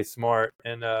play smart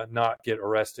and not get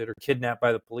arrested or kidnapped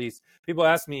by the police. People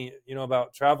ask me,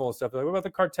 about travel and stuff. They're like, what about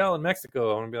the cartel in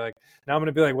Mexico? I'm going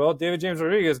to be like, well, David James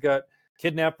Rodriguez got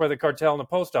kidnapped by the cartel in the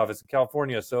post office in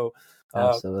California. So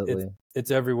absolutely,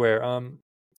 it's everywhere.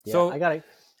 So I got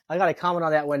to comment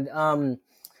on that one.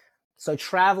 So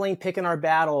traveling, picking our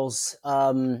battles,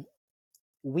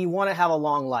 we want to have a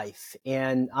long life,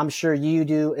 and I'm sure you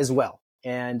do as well.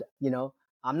 And,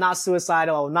 I'm not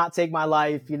suicidal. I will not take my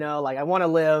life, like I want to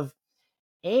live,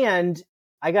 and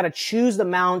I got to choose the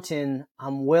mountain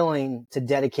I'm willing to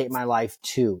dedicate my life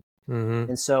to.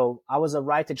 And so I was a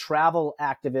right to travel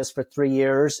activist for 3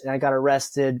 years, and I got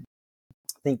arrested,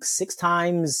 I think 6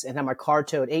 times, and had my car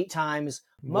towed 8 times,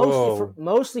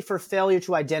 mostly for failure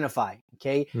to identify.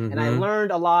 Okay. And I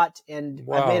learned a lot, and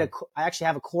I actually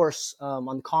have a course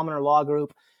on the Commoner Law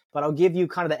Group, but I'll give you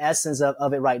kind of the essence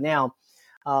of it right now.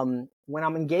 When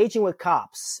I'm engaging with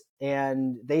cops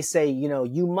and they say,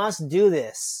 you must do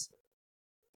this,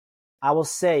 I will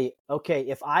say, okay,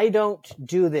 if I don't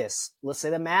do this, let's say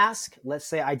the mask, let's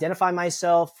say identify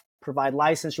myself, provide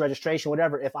license, registration,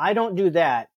 whatever. If I don't do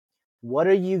that, what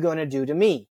are you going to do to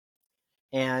me?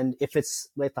 And if it's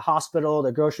like the hospital,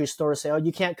 the grocery store, say, oh,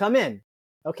 you can't come in.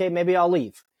 Okay, maybe I'll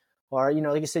leave. Or,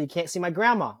 like you said, you can't see my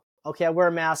grandma. Okay, I wear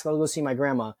a mask. I'll go see my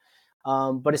grandma.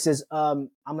 But it says, I'm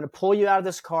going to pull you out of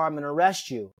this car. I'm going to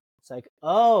arrest you. It's like,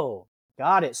 oh,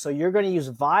 got it. So you're going to use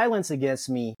violence against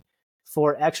me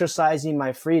for exercising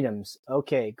my freedoms.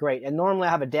 Okay, great. And normally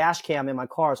I have a dash cam in my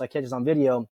car, so I catch this on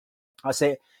video. I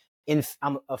say,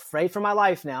 I'm afraid for my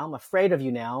life now. I'm afraid of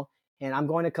you now, and I'm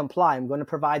going to comply. I'm going to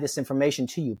provide this information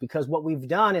to you, because what we've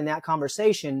done in that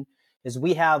conversation is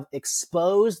we have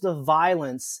exposed the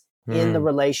violence in the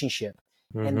relationship.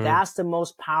 And that's the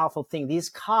most powerful thing. These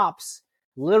cops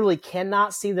literally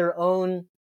cannot see their own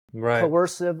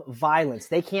coercive violence.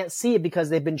 They can't see it because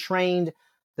they've been trained.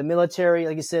 The military,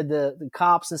 like you said, the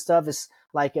cops and stuff is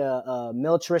like a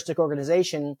militaristic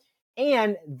organization.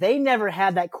 And they never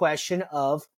had that question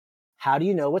of, how do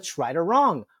you know what's right or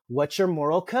wrong? What's your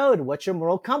moral code? What's your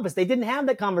moral compass? They didn't have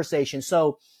that conversation.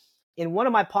 So in one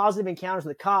of my positive encounters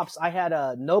with the cops, I had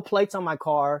no plates on my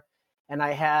car, and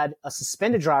I had a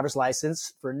suspended driver's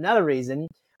license for another reason.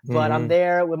 But I'm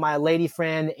there with my lady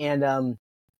friend, and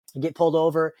get pulled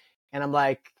over, and I'm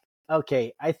like,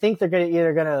 okay, I think they're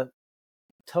either gonna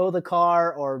tow the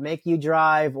car or make you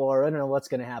drive, or I don't know what's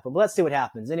gonna happen. But let's see what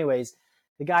happens. Anyways,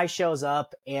 the guy shows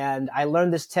up, and I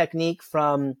learned this technique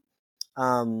from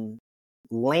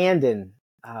Landon.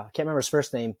 I can't remember his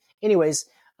first name. Anyways,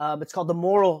 it's called the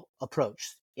moral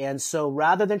approach. And so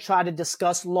rather than try to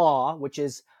discuss law, which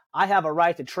is, I have a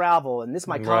right to travel, and this is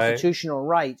my constitutional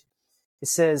right, it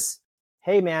says,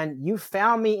 hey, man, you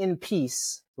found me in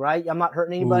peace, right? I'm not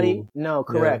hurting anybody. Ooh, no,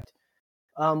 correct.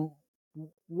 Yeah.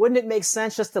 Wouldn't it make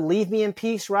sense just to leave me in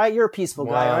peace, right? You're a peaceful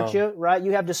guy, aren't you? Right?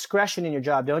 You have discretion in your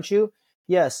job, don't you?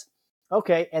 Yes.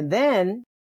 Okay. And then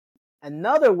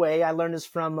another way I learned this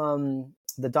from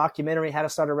the documentary How to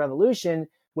Start a Revolution,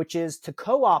 which is to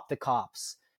co-opt the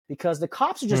cops, because the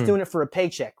cops are just doing it for a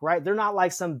paycheck, right? They're not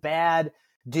like some bad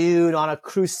dude on a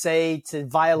crusade to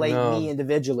violate me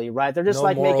individually, right? They're just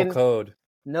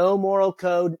no moral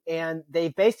code, and they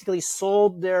basically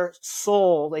sold their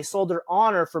soul, they sold their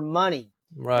honor for money.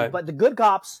 Right. But the good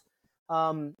cops,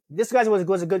 this guy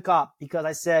was a good cop, because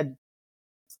I said,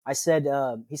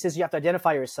 he says, you have to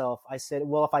identify yourself. I said,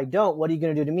 well, if I don't, what are you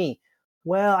going to do to me?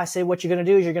 Well, I say, what you're going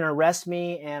to do is you're going to arrest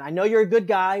me. And I know you're a good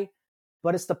guy,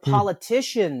 but it's the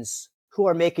politicians who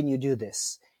are making you do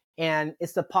this. And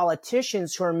it's the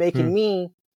politicians who are making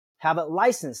me have a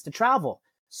license to travel.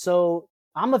 So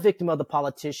I'm a victim of the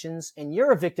politicians, and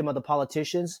you're a victim of the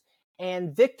politicians,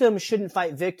 and victims shouldn't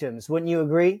fight victims. Wouldn't you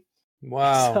agree?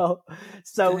 Wow.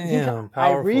 So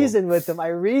I reasoned with him.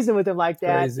 Like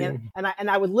that.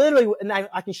 And I would literally, and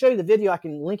I can show you the video. I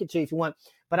can link it to you if you want.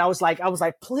 But I was like,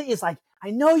 please, like, I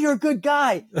know you're a good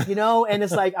guy, and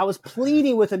it's like, I was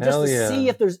pleading with him just to see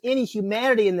if there's any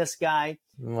humanity in this guy.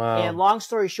 Wow. And long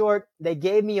story short, they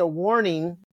gave me a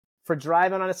warning for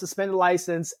driving on a suspended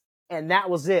license. And that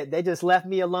was it. They just left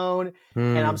me alone.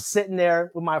 And I'm sitting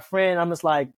there with my friend. I'm just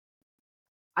like,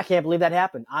 I can't believe that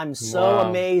happened. I'm so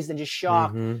amazed and just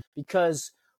shocked,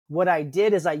 because what I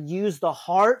did is I used the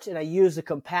heart, and I used the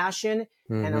compassion,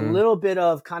 and a little bit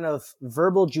of kind of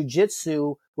verbal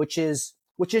jujitsu, which is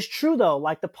true though.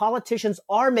 Like, the politicians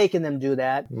are making them do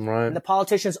that. Right. And the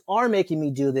politicians are making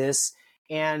me do this.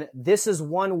 And this is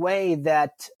one way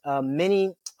that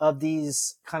many of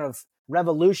these kind of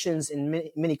revolutions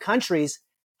in many countries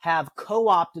have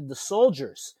co-opted the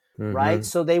soldiers, right?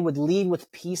 So they would lead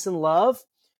with peace and love,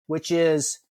 which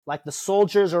is like, the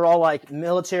soldiers are all like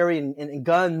military and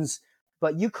guns,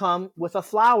 but you come with a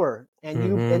flower, and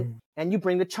you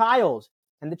bring the child,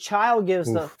 and the child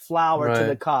gives the flower to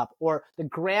the cop, or the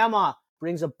grandma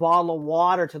brings a bottle of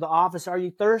water to the office. Are you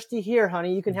thirsty? Here,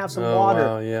 honey, you can have some water.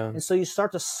 Wow, yeah. And so you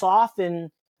start to soften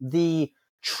the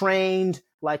trained,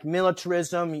 like,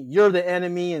 militarism. You're the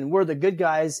enemy and we're the good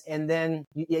guys. And then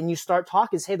you start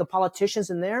talking, hey, the politicians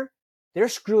in there, they're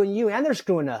screwing you and they're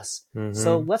screwing us.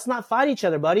 So let's not fight each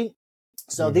other, buddy.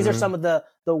 So these are some of the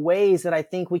ways that I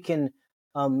think we can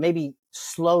maybe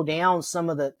slow down some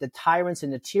of the tyrants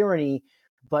and the tyranny.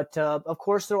 But of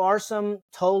course, there are some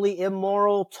totally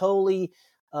immoral, totally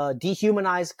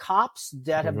dehumanized cops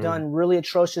that have done really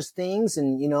atrocious things.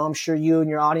 And, I'm sure you and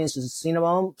your audience has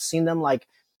seen them like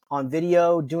on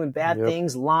video doing bad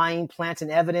things, lying, planting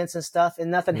evidence and stuff,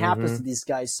 and nothing happens to these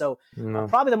guys. So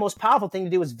probably the most powerful thing to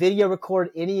do is video record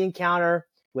any encounter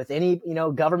with any,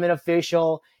 government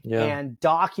official and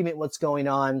document what's going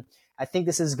on. I think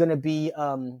this is going to be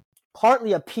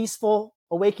partly a peaceful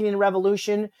awakening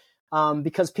revolution,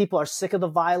 because people are sick of the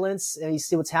violence. And you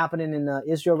see what's happening in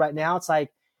Israel right now. It's like,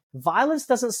 violence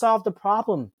doesn't solve the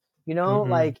problem.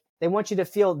 Like, they want you to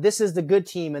feel this is the good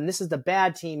team and this is the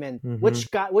bad team, and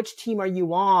which team are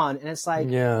you on? And it's like,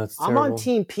 I'm on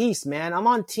team peace, man. I'm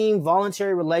on team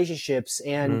voluntary relationships.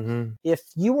 And if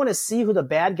you want to see who the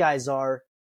bad guys are,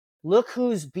 look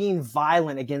who's being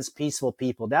violent against peaceful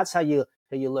people. That's how you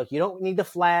look. You don't need the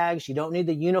flags. You don't need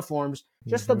the uniforms.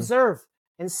 Just observe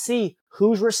and see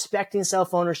who's respecting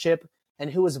self-ownership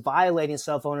and who is violating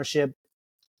self-ownership,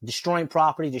 destroying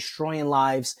property, destroying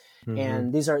lives.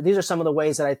 And these are some of the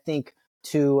ways that I think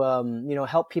to,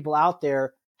 help people out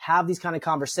there have these kind of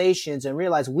conversations and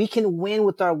realize we can win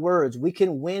with our words. We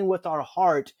can win with our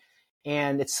heart.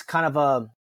 and it's kind of a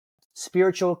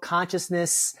spiritual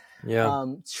consciousness,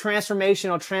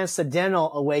 transformational,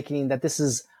 transcendental awakening that this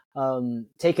is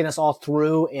taking us all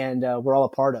through, and we're all a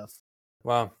part of.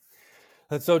 Wow.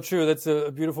 That's so true. That's a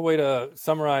beautiful way to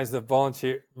summarize the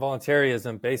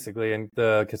voluntarism, basically, and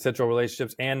the consensual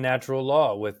relationships and natural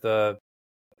law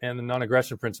and the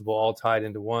non-aggression principle all tied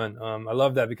into one. I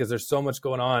love that because there's so much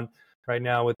going on right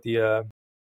now with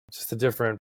just the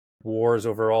different wars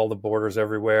over all the borders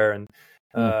everywhere.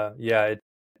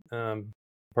 And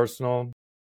personal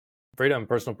freedom,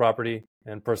 personal property,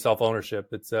 and self-ownership.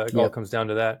 It all comes down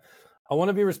to that. I want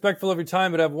to be respectful of your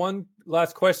time, but I have one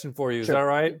last question for you. Sure. Is that all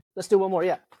right? Let's do one more.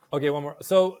 Yeah. Okay, one more.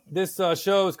 So this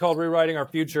show is called Rewriting Our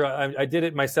Future. I did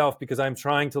it myself because I'm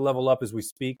trying to level up as we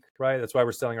speak, right? That's why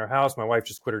we're selling our house. My wife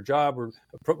just quit her job.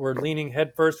 We're leaning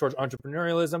headfirst towards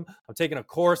entrepreneurialism. I'm taking a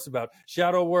course about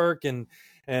shadow work and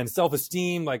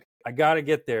self-esteem. Like, I got to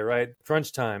get there, right?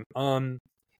 Crunch time.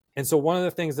 And so one of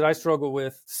the things that I struggle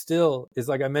with still is,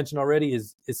 like I mentioned already,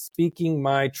 is speaking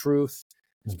my truth,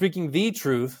 speaking the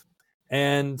truth,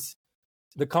 and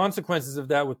the consequences of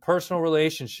that with personal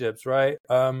relationships, right?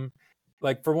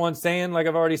 Like, for one, saying, like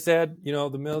I've already said,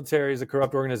 the military is a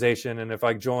corrupt organization, and if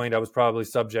I joined, I was probably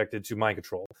subjected to mind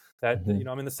control. That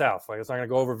I'm in the South, like, it's not going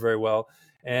to go over very well.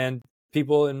 And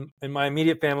people in my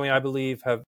immediate family, I believe,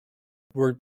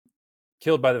 were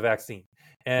killed by the vaccine,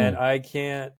 and I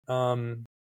can't.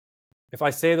 If I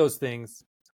say those things,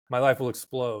 my life will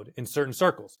explode in certain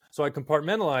circles. So I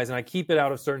compartmentalize and I keep it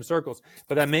out of certain circles.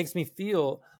 But that makes me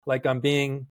feel like I'm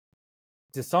being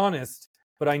dishonest.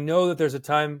 But I know that there's a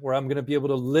time where I'm going to be able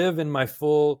to live in my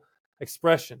full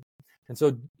expression. And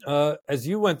so as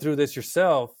you went through this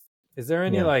yourself, is there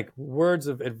any words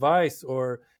of advice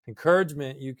or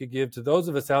encouragement you could give to those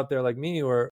of us out there like me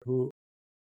who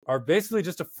are basically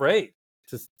just afraid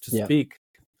to speak?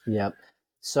 Yeah.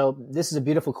 So this is a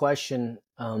beautiful question.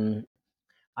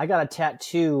 I got a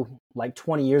tattoo like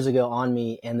 20 years ago on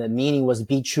me, and the meaning was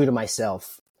be true to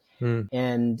myself.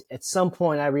 And at some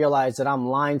point I realized that I'm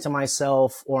lying to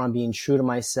myself or I'm being true to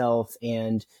myself.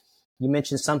 And you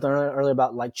mentioned something earlier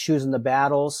about like choosing the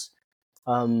battles.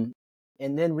 And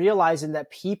then realizing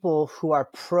that people who are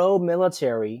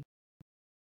pro-military,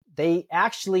 they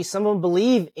actually, some of them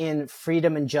believe in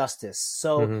freedom and justice.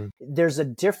 So there's a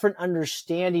different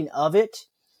understanding of it.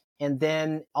 And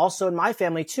then also in my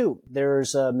family too,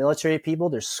 there's military people,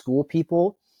 there's school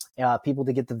people, people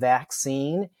to get the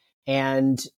vaccine.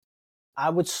 And I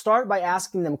would start by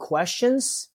asking them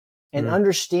questions and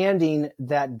understanding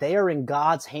that they are in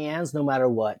God's hands no matter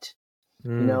what.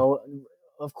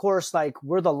 Of course, like,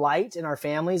 we're the light in our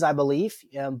families, I believe.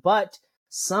 But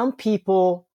some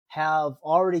people have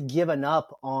already given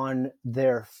up on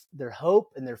their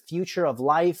hope and their future of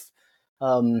life.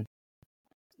 Like,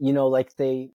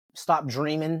 they stop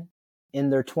dreaming in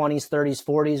their 20s, 30s,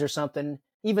 40s or something,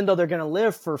 even though they're going to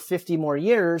live for 50 more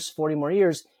years, 40 more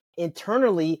years.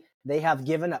 Internally, they have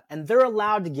given up, and they're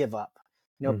allowed to give up.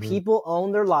 People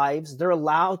own their lives. They're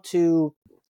allowed to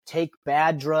take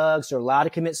bad drugs. They're allowed to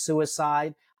commit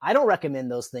suicide. I don't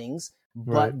recommend those things,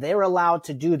 but they're allowed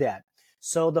to do that.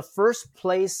 So the first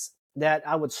place that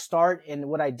I would start, and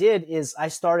what I did is I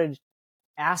started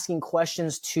asking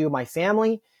questions to my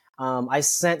family. I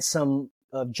sent some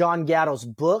of John Gatto's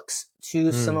books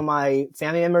to some of my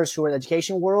family members who are in the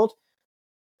education world.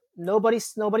 Nobody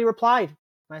replied.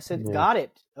 And I said, got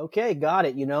it. Okay, got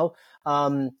it.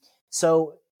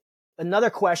 So another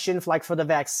question, like for the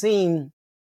vaccine,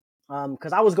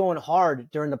 because I was going hard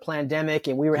during the pandemic,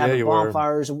 and we were having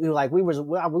bonfires. We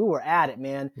were at it,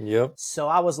 man. Yep. So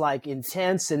I was like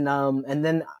intense, and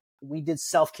then we did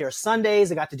self-care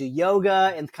Sundays. I got to do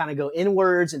yoga and kind of go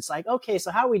inwards. It's like, okay,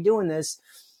 so how are we doing this?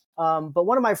 But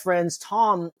one of my friends,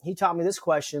 Tom, he taught me this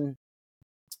question,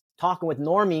 talking with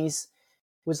normies,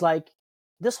 was like,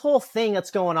 this whole thing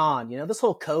that's going on, this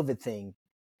whole COVID thing,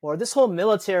 or this whole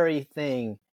military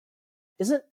thing,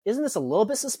 isn't this a little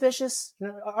bit suspicious?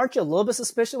 Aren't you a little bit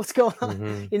suspicious what's going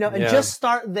on? And just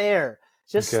start there.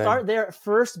 Start there at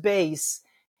first base.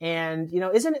 And,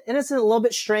 isn't it a little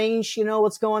bit strange,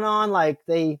 what's going on? Like,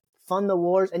 they fund the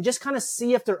wars, and just kind of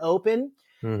see if they're open.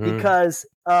 Because,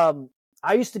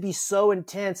 I used to be so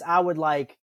intense. I would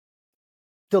like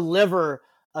deliver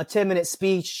a 10-minute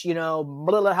speech,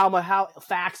 how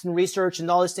facts and research and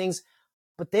all these things,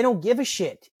 but they don't give a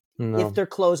shit if they're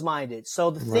closed-minded.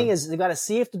 So the thing is, they got to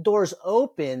see if the door's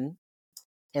open,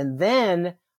 and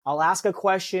then I'll ask a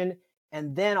question,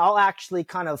 and then I'll actually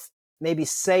kind of maybe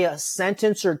say a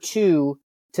sentence or two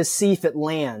to see if it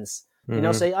lands.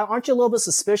 Say, aren't you a little bit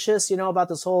suspicious, about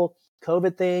this whole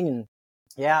COVID thing? And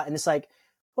and it's like,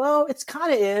 well, it's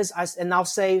kind of is. And I'll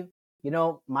say,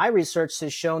 my research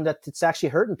has shown that it's actually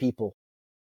hurting people.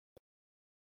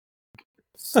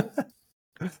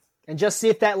 And just see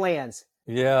if that lands.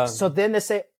 Yeah. So then they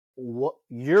say, what,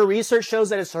 your research shows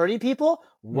that it's hurting people?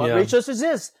 What research is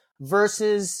this?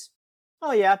 Versus,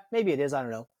 oh yeah, maybe it is. I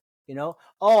don't know.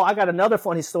 Oh, I got another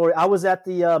funny story. I was at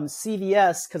the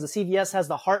CVS, because the CVS has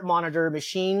the heart monitor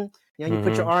machine. You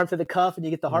put your arm through the cuff and you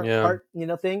get the heart,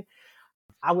 thing.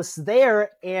 I was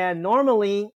there, and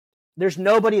normally there's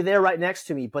nobody there right next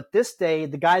to me. But this day,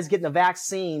 the guy's getting the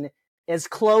vaccine as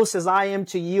close as I am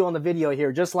to you on the video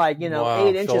here, just like, 8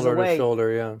 inches away.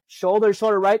 Shoulder to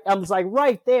shoulder, right? I was like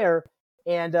right there.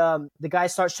 And the guy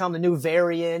starts telling the new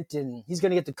variant, and he's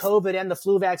going to get the COVID and the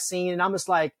flu vaccine. And I'm just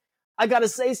like, I got to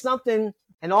say something.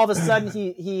 And all of a sudden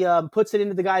he puts it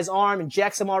into the guy's arm,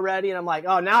 injects him already. And I'm like,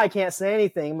 oh, now I can't say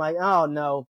anything. I'm like, oh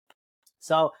no.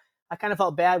 So I kind of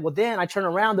felt bad. Well, then I turn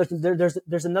around.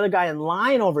 There's another guy in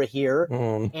line over here,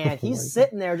 and he's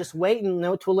sitting there just waiting,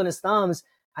 twiddling his thumbs.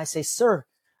 I say, sir,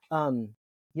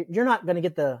 you're not going to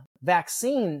get the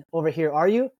vaccine over here, are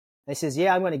you? And he says,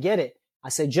 yeah, I'm going to get it. I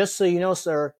said, just so you know,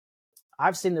 sir,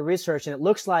 I've seen the research, and it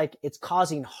looks like it's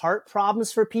causing heart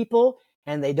problems for people,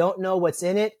 and they don't know what's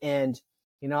in it. And,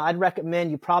 I'd recommend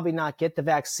you probably not get the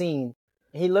vaccine.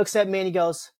 And he looks at me and he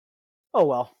goes, oh,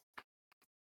 well.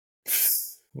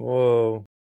 Whoa.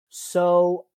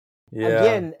 So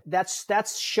again,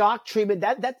 that's shock treatment.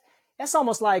 That's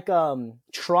almost like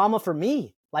trauma for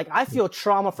me. Like, I feel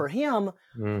trauma for him,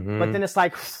 but then it's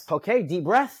like, okay, deep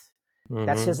breath.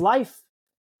 That's his life.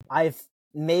 I've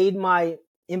made my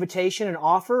invitation and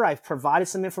offer. I've provided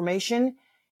some information,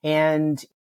 and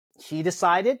he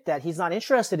decided that he's not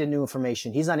interested in new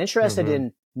information. He's not interested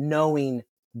in knowing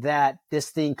that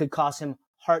this thing could cause him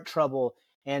heart trouble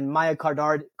and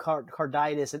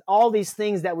myocarditis and all these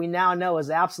things that we now know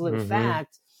is absolute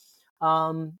fact.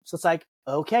 So it's like,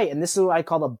 okay. And this is what I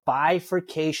call the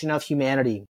bifurcation of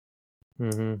humanity.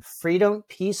 Freedom,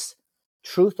 peace,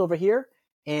 truth over here,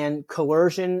 and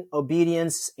coercion,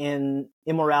 obedience, and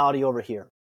immorality over here.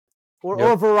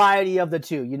 Or a variety of the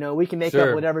two. We can make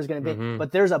up whatever's going to be.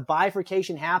 But there's a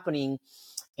bifurcation happening.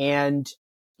 And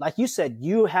like you said,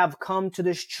 you have come to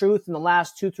this truth in the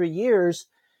last 2-3 years,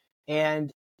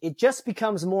 and it just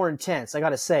becomes more intense. I got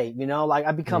to say, like,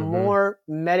 I become more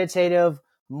meditative,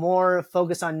 more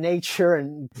focused on nature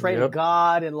and pray to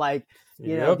God and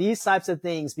these types of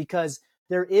things, because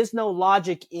there is no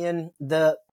logic in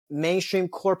the mainstream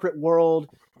corporate world.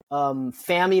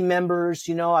 Family members,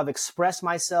 I've expressed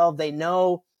myself. They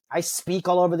know I speak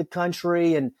all over the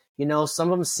country, and,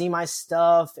 some of them see my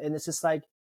stuff, and it's just like,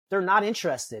 they're not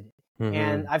interested.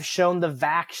 And I've shown the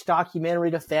Vax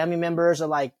documentary to family members, are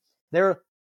like, they're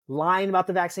lying about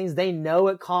the vaccines. They know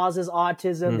it causes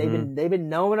autism. They've been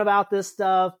knowing about this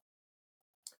stuff,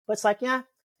 but it's like, it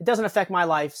doesn't affect my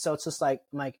life. So it's just like,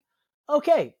 I'm like,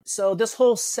 okay, so this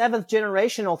whole 7th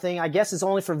generational thing, I guess, is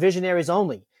only for visionaries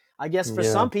only. I guess for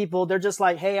some people, they're just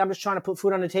like, hey, I'm just trying to put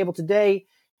food on the table today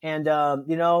and,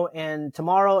 and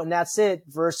tomorrow, and that's it.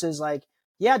 Versus like,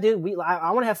 yeah, dude,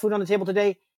 I want to have food on the table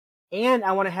today, and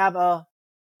I want to have a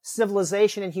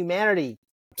civilization and humanity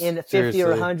in 50 or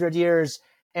 100 years.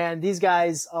 And these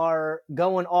guys are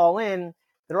going all in.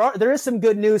 There is some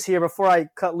good news here before I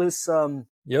cut loose.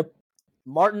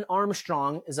 Martin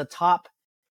Armstrong is a top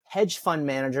hedge fund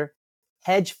manager,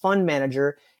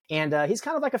 and he's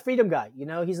kind of like a freedom guy.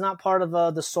 He's not part of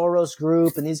the Soros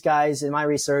group and these guys in my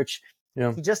research.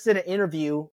 He just did an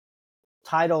interview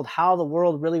titled How the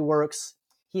World Really Works.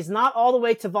 He's not all the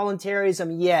way to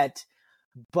voluntarism yet,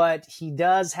 but he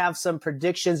does have some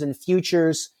predictions and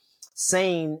futures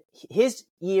saying his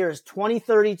year is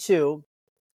 2032.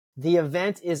 The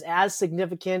event is as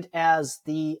significant as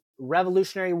the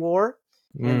Revolutionary War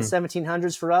in the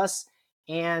 1700s for us,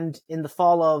 and in the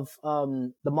fall of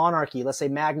the monarchy, let's say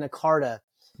Magna Carta.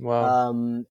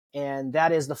 Wow. And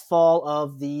that is the fall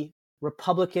of the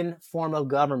Republican form of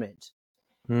government.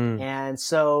 And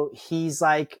so he's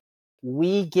like,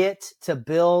 we get to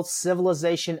build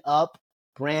civilization up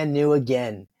brand new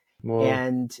again. Whoa.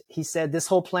 And he said this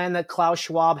whole plan that Klaus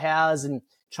Schwab has, and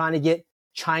trying to get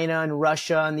China and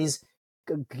Russia and these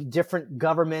different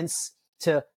governments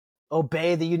to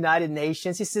obey the United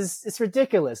Nations. He says, it's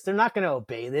ridiculous. They're not going to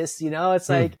obey this. It's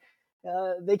like,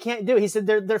 they can't do it. He said,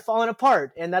 they're falling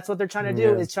apart. And that's what they're trying to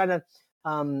do, is trying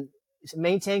to,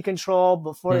 maintain control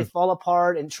before they fall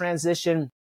apart and transition.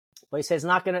 But he says,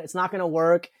 it's not going to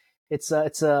work. It's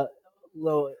a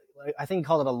little, I think he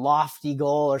called it a lofty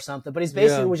goal or something, but he's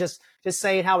basically was just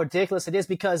saying how ridiculous it is,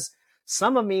 because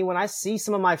when I see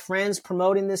some of my friends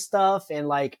promoting this stuff and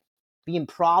like being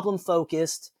problem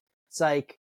focused, it's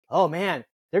like, oh man,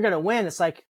 they're going to win. It's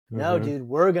like, No, dude,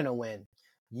 we're going to win.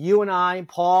 You and I,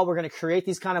 Paul, we're going to create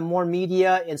these kind of more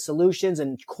media and solutions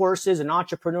and courses and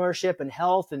entrepreneurship and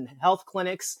health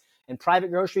clinics and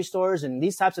private grocery stores and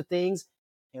these types of things.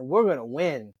 And we're going to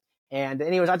win. And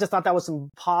anyways, I just thought that was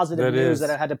some positive news that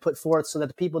I had to put forth so that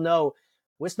the people know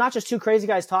it's not just two crazy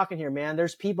guys talking here, man.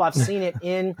 There's people, I've seen it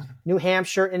in New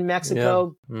Hampshire, in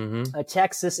Mexico,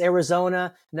 Texas,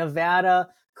 Arizona, Nevada,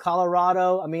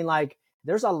 Colorado. I mean, like,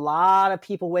 there's a lot of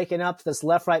people waking up to this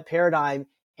left-right paradigm.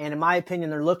 And in my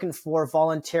opinion, they're looking for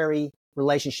voluntary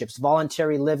relationships,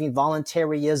 voluntary living,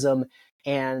 voluntarism,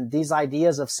 and these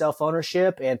ideas of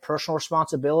self-ownership and personal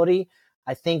responsibility.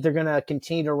 I think they're going to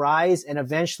continue to rise. And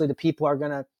eventually the people are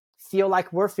going to feel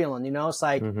like we're feeling, it's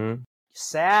like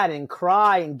sad and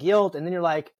cry and guilt. And then you're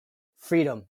like,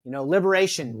 freedom,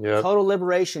 liberation, total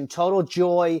liberation, total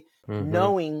joy,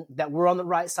 knowing that we're on the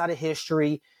right side of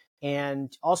history.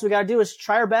 And all we got to do is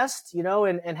try our best,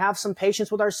 and have some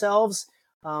patience with ourselves.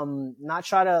 Not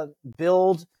try to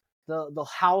build the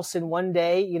house in one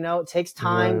day. It takes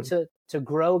time to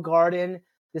grow a garden.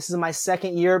 This is my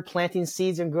second year planting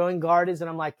seeds and growing gardens. And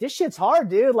I'm like, this shit's hard,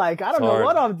 dude. Like, I don't know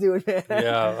what I'm doing, man.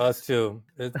 Yeah, us too.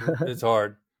 It's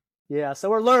hard. Yeah. So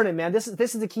we're learning, man. This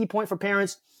is the key point for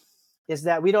parents, is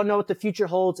that we don't know what the future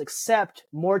holds except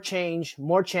more change,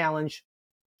 more challenge.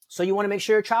 So you want to make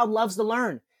sure your child loves to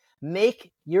learn.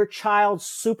 Make your child's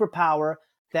superpower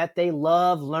that they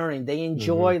love learning. They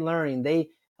enjoy learning. They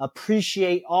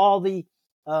appreciate all the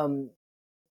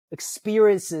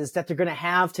experiences that they're going to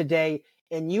have today.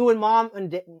 And you and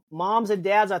moms and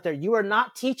dads out there, you are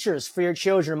not teachers for your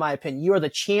children, in my opinion. You are the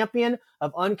champion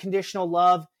of unconditional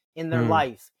love in their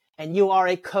life. And you are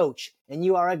a coach, and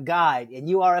you are a guide, and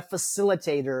you are a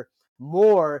facilitator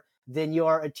more than you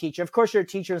are a teacher. Of course, you're a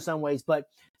teacher in some ways, but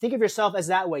think of yourself as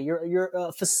that way. You're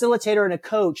a facilitator and a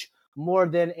coach more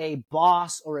than a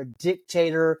boss or a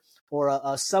dictator or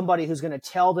a somebody who's going to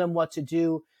tell them what to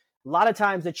do. A lot of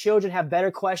times the children have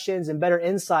better questions and better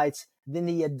insights than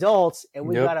the adults, and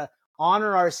we've got to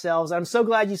honor ourselves. I'm so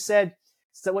glad you said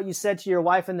what you said to your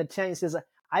wife in the tent. He says,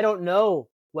 I don't know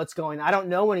what's going on. I don't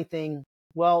know anything.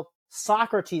 Well,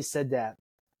 Socrates said that.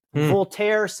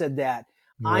 Voltaire said that.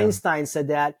 Einstein said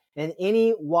that. And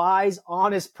any wise,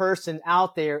 honest person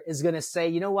out there is going to say,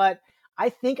 you know what? I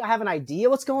think I have an idea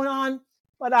what's going on,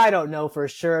 but I don't know for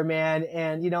sure, man.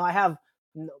 And, I have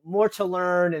more to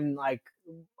learn, and like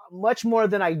much more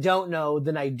than I don't know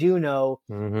than I do know.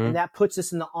 And that puts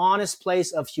us in the honest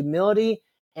place of humility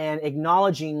and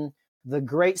acknowledging the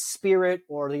great spirit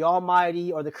or the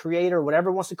almighty or the creator,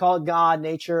 whatever wants to call it, God,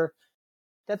 nature,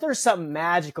 that there's something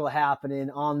magical happening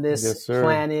on this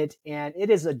planet. And it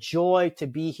is a joy to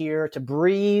be here, to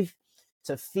breathe,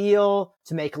 to feel,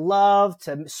 to make love,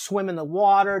 to swim in the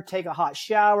water, take a hot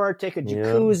shower, take a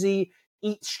jacuzzi,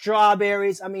 eat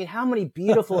strawberries. I mean, how many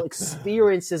beautiful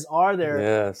experiences are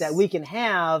there that we can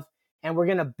have? And we're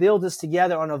going to build this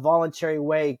together on a voluntary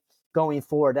way going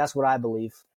forward. That's what I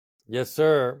believe. Yes,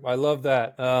 sir. I love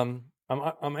that. I'm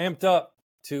amped up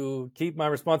to keep my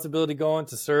responsibility going,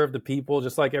 to serve the people,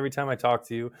 just like every time I talk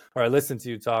to you or I listen to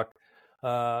you talk.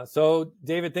 So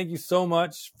David, thank you so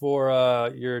much for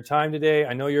your time today.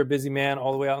 I know you're a busy man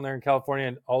all the way out there in California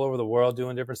and all over the world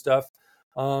doing different stuff.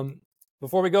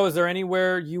 Before we go, is there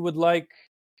anywhere you would like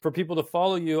for people to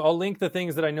follow you? I'll link the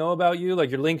things that I know about you,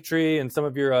 like your Linktree and some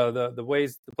of your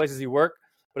the places you work.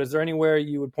 But is there anywhere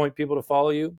you would point people to follow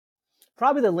you?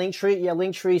 Probably the Linktree. Yeah,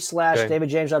 Linktree / David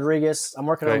James Rodriguez. I'm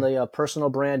working on the personal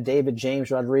brand,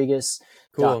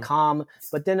 DavidJamesRodriguez.com. Cool.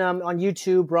 But then on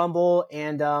YouTube, Rumble,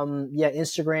 and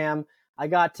Instagram. I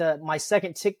got my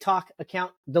second TikTok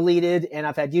account deleted, and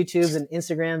I've had YouTube's and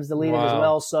Instagram's deleted as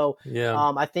well. So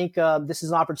I think this is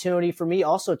an opportunity for me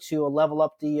also to level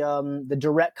up the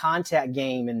direct contact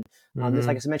game. And just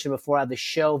like I mentioned before, I have the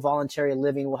show, Voluntary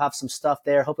Living. We'll have some stuff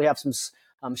there. Hopefully have some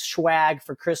swag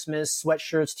for Christmas,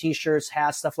 sweatshirts, T-shirts,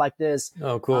 hats, stuff like this.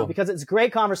 Oh, cool. Because it's a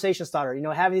great conversation starter,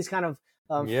 having these kind of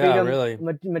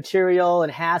freedom material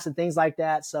and hats and things like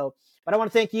that. So, but I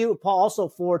want to thank you, Paul, also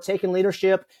for taking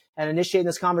leadership and initiating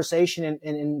this conversation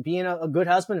and being a good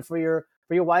husband for your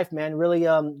wife, man. Really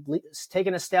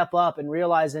taking a step up and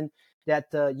realizing that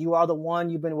you are the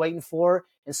one you've been waiting for,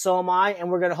 and so am I.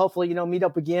 And we're going to hopefully, meet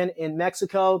up again in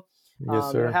Mexico.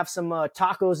 Yes, sir. Have some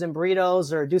tacos and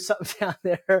burritos or do something down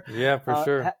there. Yeah, for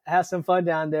sure. Have some fun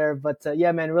down there. But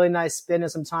man, really nice spending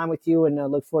some time with you, and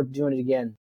look forward to doing it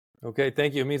again. Okay,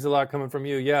 thank you. It means a lot coming from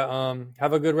you. Yeah,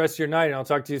 have a good rest of your night, and I'll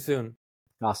talk to you soon.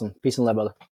 Awesome. Peace and love,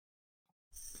 brother.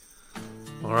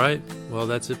 All right. Well,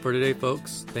 that's it for today,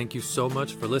 folks. Thank you so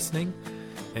much for listening.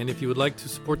 And if you would like to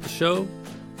support the show,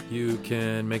 You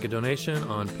can make a donation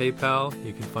on PayPal.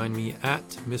 You can find me at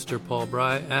Mr. Paul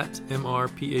Bry, at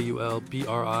MrPaulBri,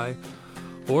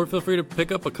 or feel free to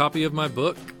pick up a copy of my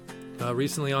book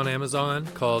recently on Amazon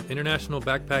called International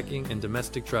Backpacking and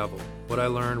Domestic Travel, What I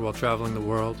Learned While Traveling the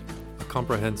World, a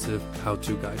comprehensive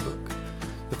how-to guidebook.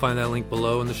 You'll find that link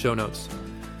below in the show notes.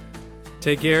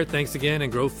 Take care, thanks again,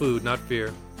 and grow food, not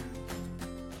fear.